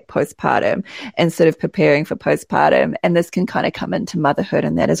with like postpartum and sort of preparing for postpartum, and this can kind of come into motherhood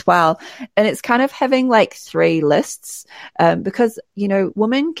and that as well. And it's kind of having like 3 lists, because,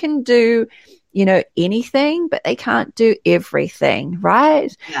 women can do, anything, but they can't do everything,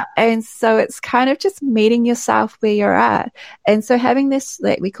 right? Yeah. And so it's kind of just meeting yourself where you're at. And so having this,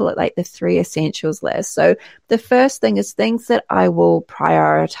 like we call it like the 3 essentials list. So the first thing is things that I will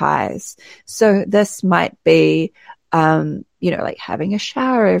prioritize. So this might be, like having a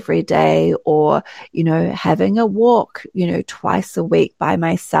shower every day or, having a walk, twice a week by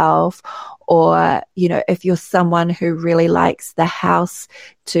myself. Or, if you're someone who really likes the house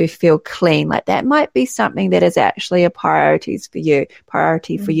to feel clean, like that might be something that is actually a priority for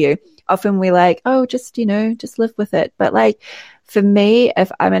you. Often we're like, oh, just live with it. But like for me, if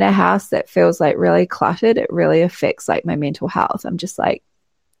I'm in a house that feels like really cluttered, it really affects like my mental health. I'm just like,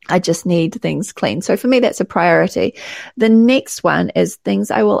 I just need things clean. So for me, that's a priority. The next one is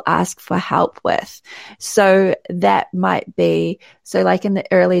things I will ask for help with. So that might be, so like in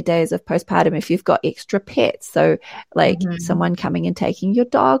the early days of postpartum, if you've got extra pets, so like someone coming and taking your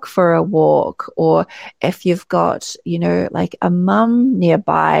dog for a walk, or if you've got, like a mum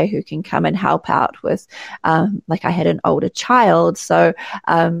nearby who can come and help out with, like I had an older child. So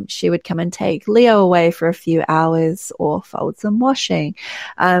she would come and take Leo away for a few hours or fold some washing.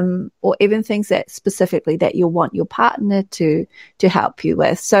 Or even things that specifically that you want your partner to help you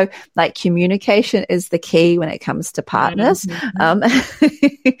with. So like communication is the key when it comes to partners.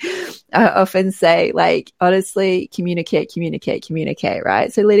 I often say like, honestly, communicate,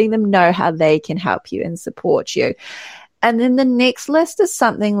 right? So letting them know how they can help you and support you. And then the next list is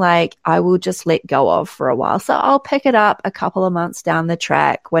something like I will just let go of for a while. So I'll pick it up a couple of months down the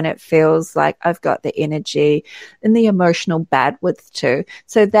track when it feels like I've got the energy and the emotional bandwidth too.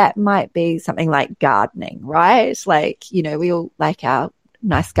 So that might be something like gardening, right? Like, we all like our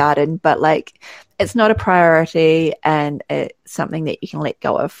nice garden, but like it's not a priority and it's something that you can let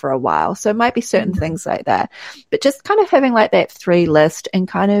go of for a while. So it might be certain things like that, but just kind of having like that 3 list and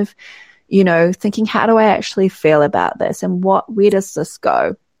kind of, thinking, how do I actually feel about this and where does this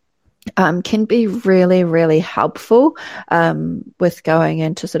go? can be really, really helpful with going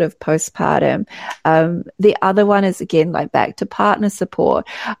into sort of postpartum. The other one is, again, like back to partner support.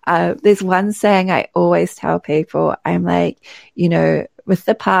 There's one saying I always tell people, I'm like, with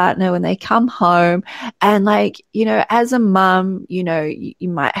the partner when they come home and as a mum, you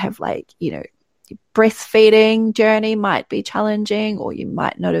might have breastfeeding journey might be challenging, or you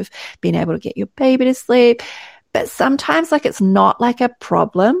might not have been able to get your baby to sleep. But sometimes it's not like a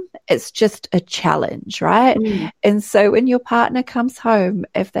problem. It's just a challenge, right? And so when your partner comes home,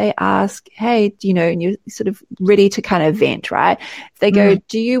 if they ask, hey, and you're sort of ready to kind of vent, right? If they go,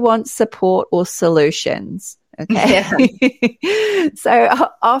 do you want support or solutions? Okay. Yeah. So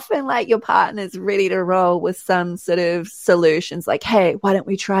often your partner's ready to roll with some sort of solutions like, hey, why don't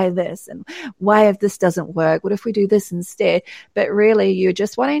we try this? And why if this doesn't work? What if we do this instead? But really you're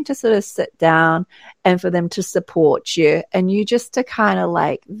just wanting to sort of sit down and for them to support you and you just to kind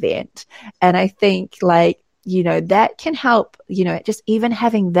of vent. And I think that can help, just even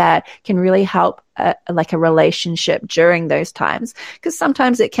having that can really help a relationship during those times, because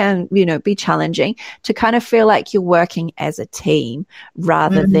sometimes it can, be challenging to kind of feel like you're working as a team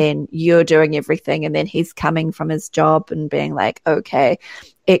rather than you're doing everything and then he's coming from his job and being like, okay,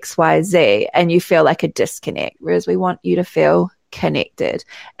 X, Y, Z, and you feel like a disconnect, whereas we want you to feel connected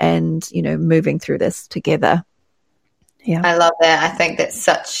and, moving through this together. Yeah. I love that. I think that's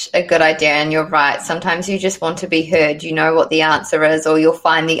such a good idea. And you're right. Sometimes you just want to be heard. You know what the answer is, or you'll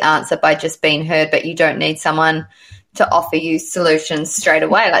find the answer by just being heard, but you don't need someone to offer you solutions straight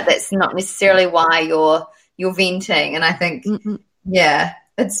away. That's not necessarily why you're venting. And I think,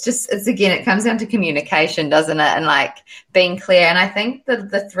 it comes down to communication, doesn't it? And being clear. And I think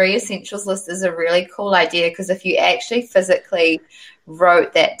the 3 essentials list is a really cool idea, because if you actually physically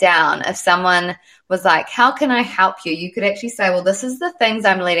wrote that down, if someone was like, how can I help you? You could actually say, well, this is the things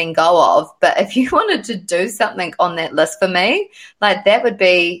I'm letting go of. But if you wanted to do something on that list for me, that would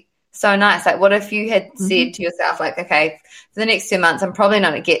be so nice. What if you had said to yourself, okay, for the next 2 months, I'm probably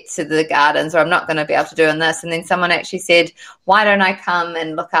not going to get to the gardens, or I'm not going to be able to do this. And then someone actually said, why don't I come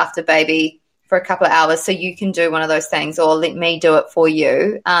and look after baby for a couple of hours so you can do one of those things, or let me do it for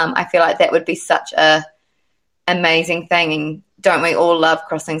you. I feel like that would be such a amazing thing. And don't we all love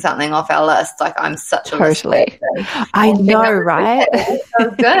crossing something off our list? I'm such a totally. I know, right? It's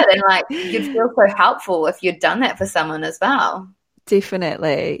so good. And you'd feel so helpful if you'd done that for someone as well.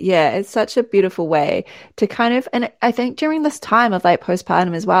 Definitely. Yeah. It's such a beautiful way to kind of, and I think during this time of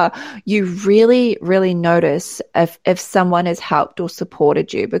postpartum as well, you really, really notice if someone has helped or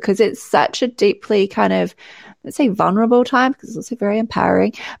supported you, because it's such a deeply kind of, let's say, vulnerable time, because it's also very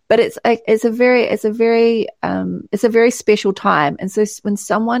empowering, but it's a very special time. And so when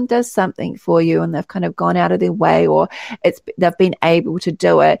someone does something for you and they've kind of gone out of their way, or they've been able to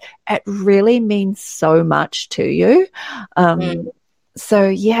do it, it really means so much to you. So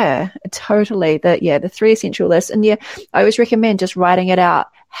yeah, totally. The 3 essential lists. And I always recommend just writing it out,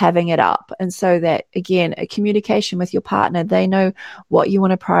 having it up. And so that, again, a communication with your partner, they know what you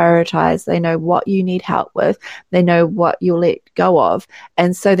want to prioritize. They know what you need help with. They know what you'll let go of.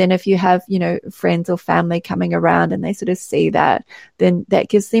 And so then if you have, friends or family coming around and they sort of see that, then that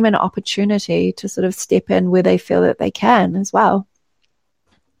gives them an opportunity to sort of step in where they feel that they can as well.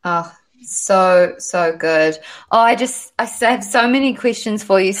 Oh, so good. Oh, I have so many questions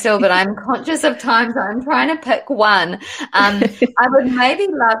for you still, but I'm conscious of time, so I'm trying to pick one. I would maybe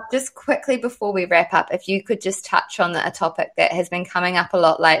love, just quickly before we wrap up, if you could just touch on a topic that has been coming up a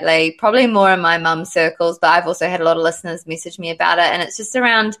lot lately, probably more in my mum circles, but I've also had a lot of listeners message me about it, and it's just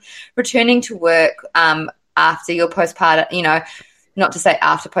around returning to work after your postpartum, not to say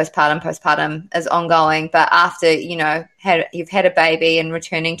after postpartum is ongoing, but after, you've had a baby and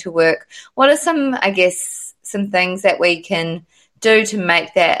returning to work. What are some things that we can do to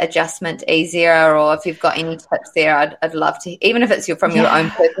make that adjustment easier? Or if you've got any tips there, I'd love to, even if it's from your own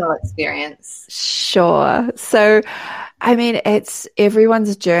personal experience. Sure. So, it's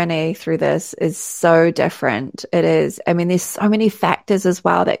everyone's journey through this is so different. It is. There's so many factors as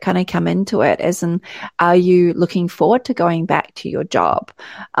well that kind of come into it, as in, are you looking forward to going back to your job?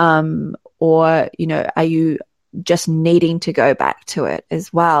 Or, are you just needing to go back to it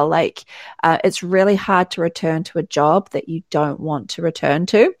as well? It's really hard to return to a job that you don't want to return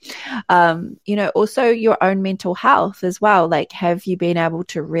to. Also your own mental health as well. Have you been able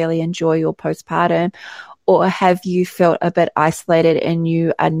to really enjoy your postpartum? Or have you felt a bit isolated and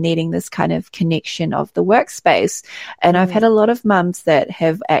you are needing this kind of connection of the workspace? And I've had a lot of mums that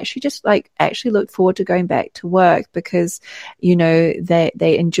have actually just looked forward to going back to work because, they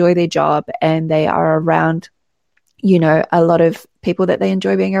enjoy their job and they are around a lot of people that they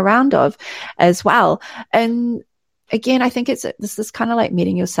enjoy being around of as well. And again, I think this is kind of like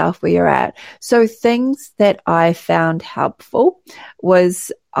meeting yourself where you're at. So things that I found helpful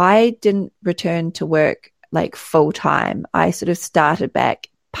was I didn't return to work like full time. I sort of started back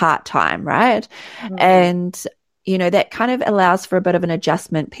part time, right? Mm-hmm. And that kind of allows for a bit of an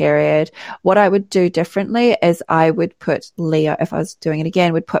adjustment period. What I would do differently is I would put Leo, if I was doing it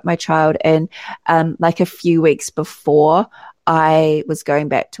again, would put my child in like a few weeks before I was going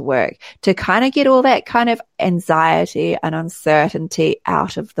back to work to kind of get all that kind of anxiety and uncertainty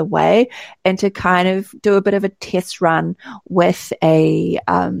out of the way, and to kind of do a bit of a test run with a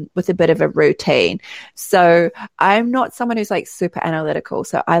bit of a routine. So I'm not someone who's like super analytical.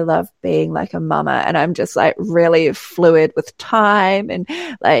 So I love being like a mama, and I'm just like really fluid with time and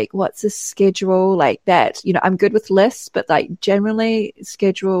like what's the schedule like that. I'm good with lists, but like generally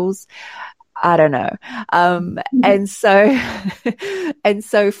schedules, I don't know. And so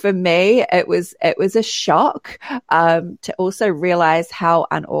for me, it was a shock, to also realize how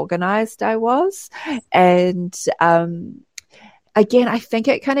unorganized I was. And, again, I think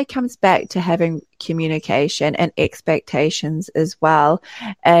it kind of comes back to having communication and expectations as well.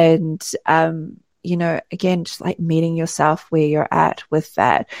 And, again, just like meeting yourself where you're at with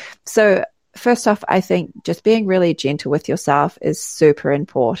that. So first off, I think just being really gentle with yourself is super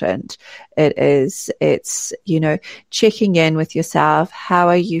important. It's, checking in with yourself. How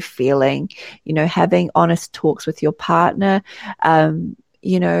are you feeling? Having honest talks with your partner, and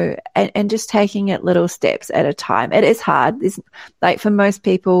just taking it little steps at a time. It is hard. It's like for most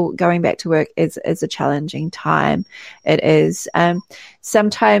people, going back to work is a challenging time. It is,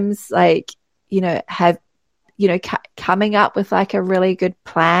 sometimes like, coming up with like a really good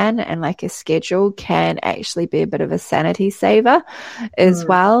plan and like a schedule can actually be a bit of a sanity saver as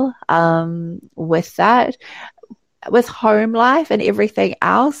well. With that, with home life and everything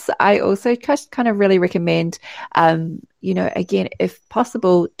else, I also just kind of really recommend, again, if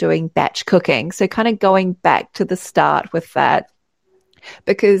possible, doing batch cooking. So kind of going back to the start with that.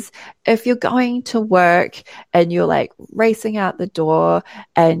 Because if you're going to work and you're like racing out the door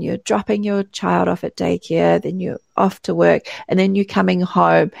and you're dropping your child off at daycare, then you're off to work and then you're coming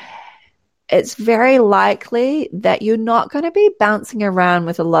home, it's very likely that you're not going to be bouncing around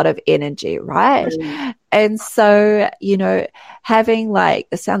with a lot of energy, right? And so, having like,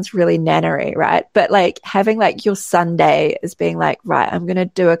 it sounds really nannery, right? But like having like your Sunday as being like, right, I'm going to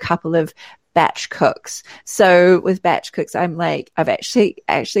do a couple of batch cooks. So with batch cooks, I'm like, I've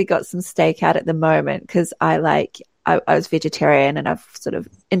actually got some steak out at the moment because I was vegetarian and I've sort of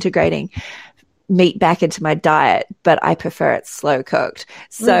integrating meat back into my diet, but I prefer it slow cooked.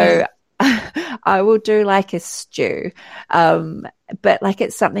 So I will do like a stew. But like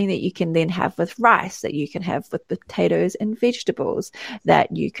it's something that you can then have with rice, that you can have with potatoes and vegetables,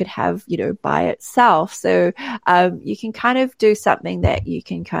 that you could have, by itself. So you can kind of do something that you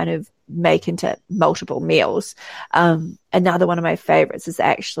can kind of make into multiple meals. Another one of my favorites is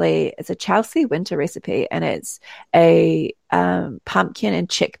actually, it's a Chelsea winter recipe, and it's a pumpkin and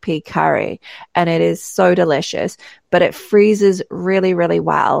chickpea curry, and it is so delicious, but it freezes really, really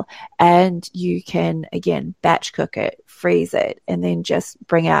well. And you can, again, batch cook it, freeze it, and then just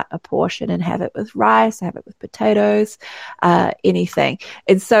bring out a portion and have it with rice, have it with potatoes, anything.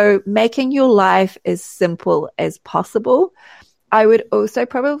 And so making your life as simple as possible. I would also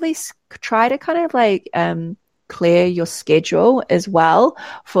probably try to kind of like clear your schedule as well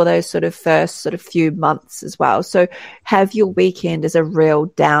for those sort of first sort of few months as well. So have your weekend as a real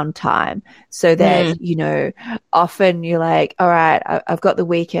downtime, so that, often you're like, all right, I've got the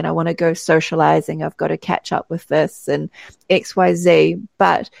weekend, I want to go socializing, I've got to catch up with this and XYZ.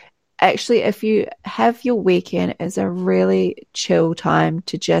 But actually, if you have your weekend as a really chill time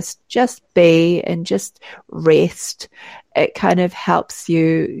to just be and just rest, it kind of helps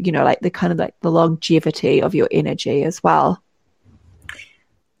you, like the longevity of your energy as well.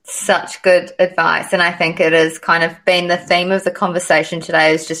 Such good advice. And I think it has kind of been the theme of the conversation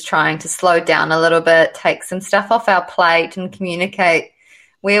today, is just trying to slow down a little bit, take some stuff off our plate and communicate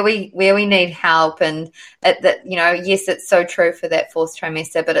where we need help. And yes, it's so true for that fourth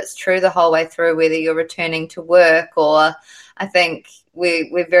trimester, but it's true the whole way through, whether you're returning to work or, I think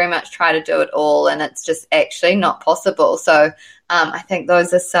we very much try to do it all, and it's just actually not possible. So I think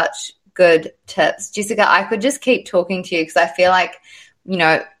those are such good tips. Jessica, I could just keep talking to you because I feel like,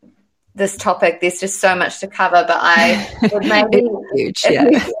 this topic. There's just so much to cover, but I would maybe, It's huge, yeah.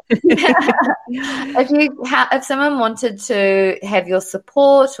 if someone wanted to have your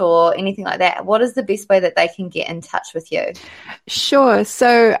support or anything like that, what is the best way that they can get in touch with you? Sure.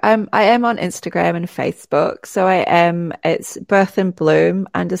 So I am on Instagram and Facebook. So it's Birth and Bloom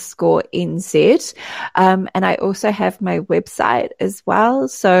 _NZ. And I also have my website as well.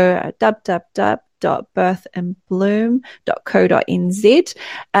 So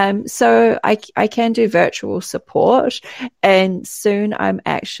www.birthandbloom.co.nz. So I can do virtual support, and soon I'm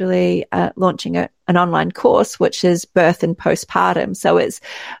actually launching an online course, which is birth and postpartum. So it's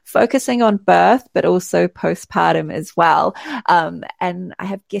focusing on birth, but also postpartum as well. And I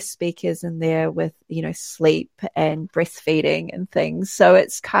have guest speakers in there with, sleep and breastfeeding and things. So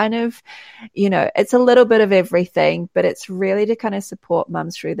it's kind of, it's a little bit of everything, but it's really to kind of support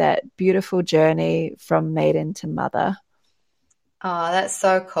mums through that beautiful journey from maiden to mother. Oh, that's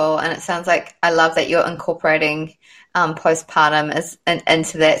so cool. And it sounds like I love that you're incorporating postpartum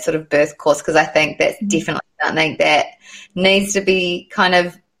into that sort of birth course, because I think that's definitely something that needs to be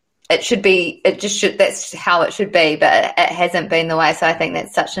that's how it should be, but it hasn't been the way. So I think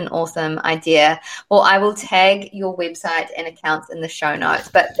that's such an awesome idea. Well, I will tag your website and accounts in the show notes,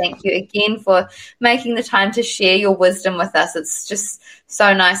 but thank you again for making the time to share your wisdom with us. It's just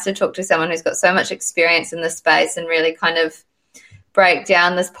so nice to talk to someone who's got so much experience in this space and really kind of break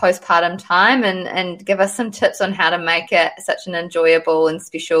down this postpartum time and give us some tips on how to make it such an enjoyable and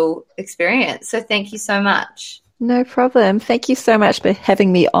special experience. So thank you so much. No problem. Thank you so much for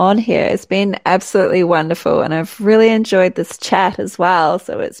having me on here. It's been absolutely wonderful, and I've really enjoyed this chat as well.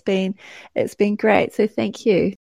 So it's been great. So thank you.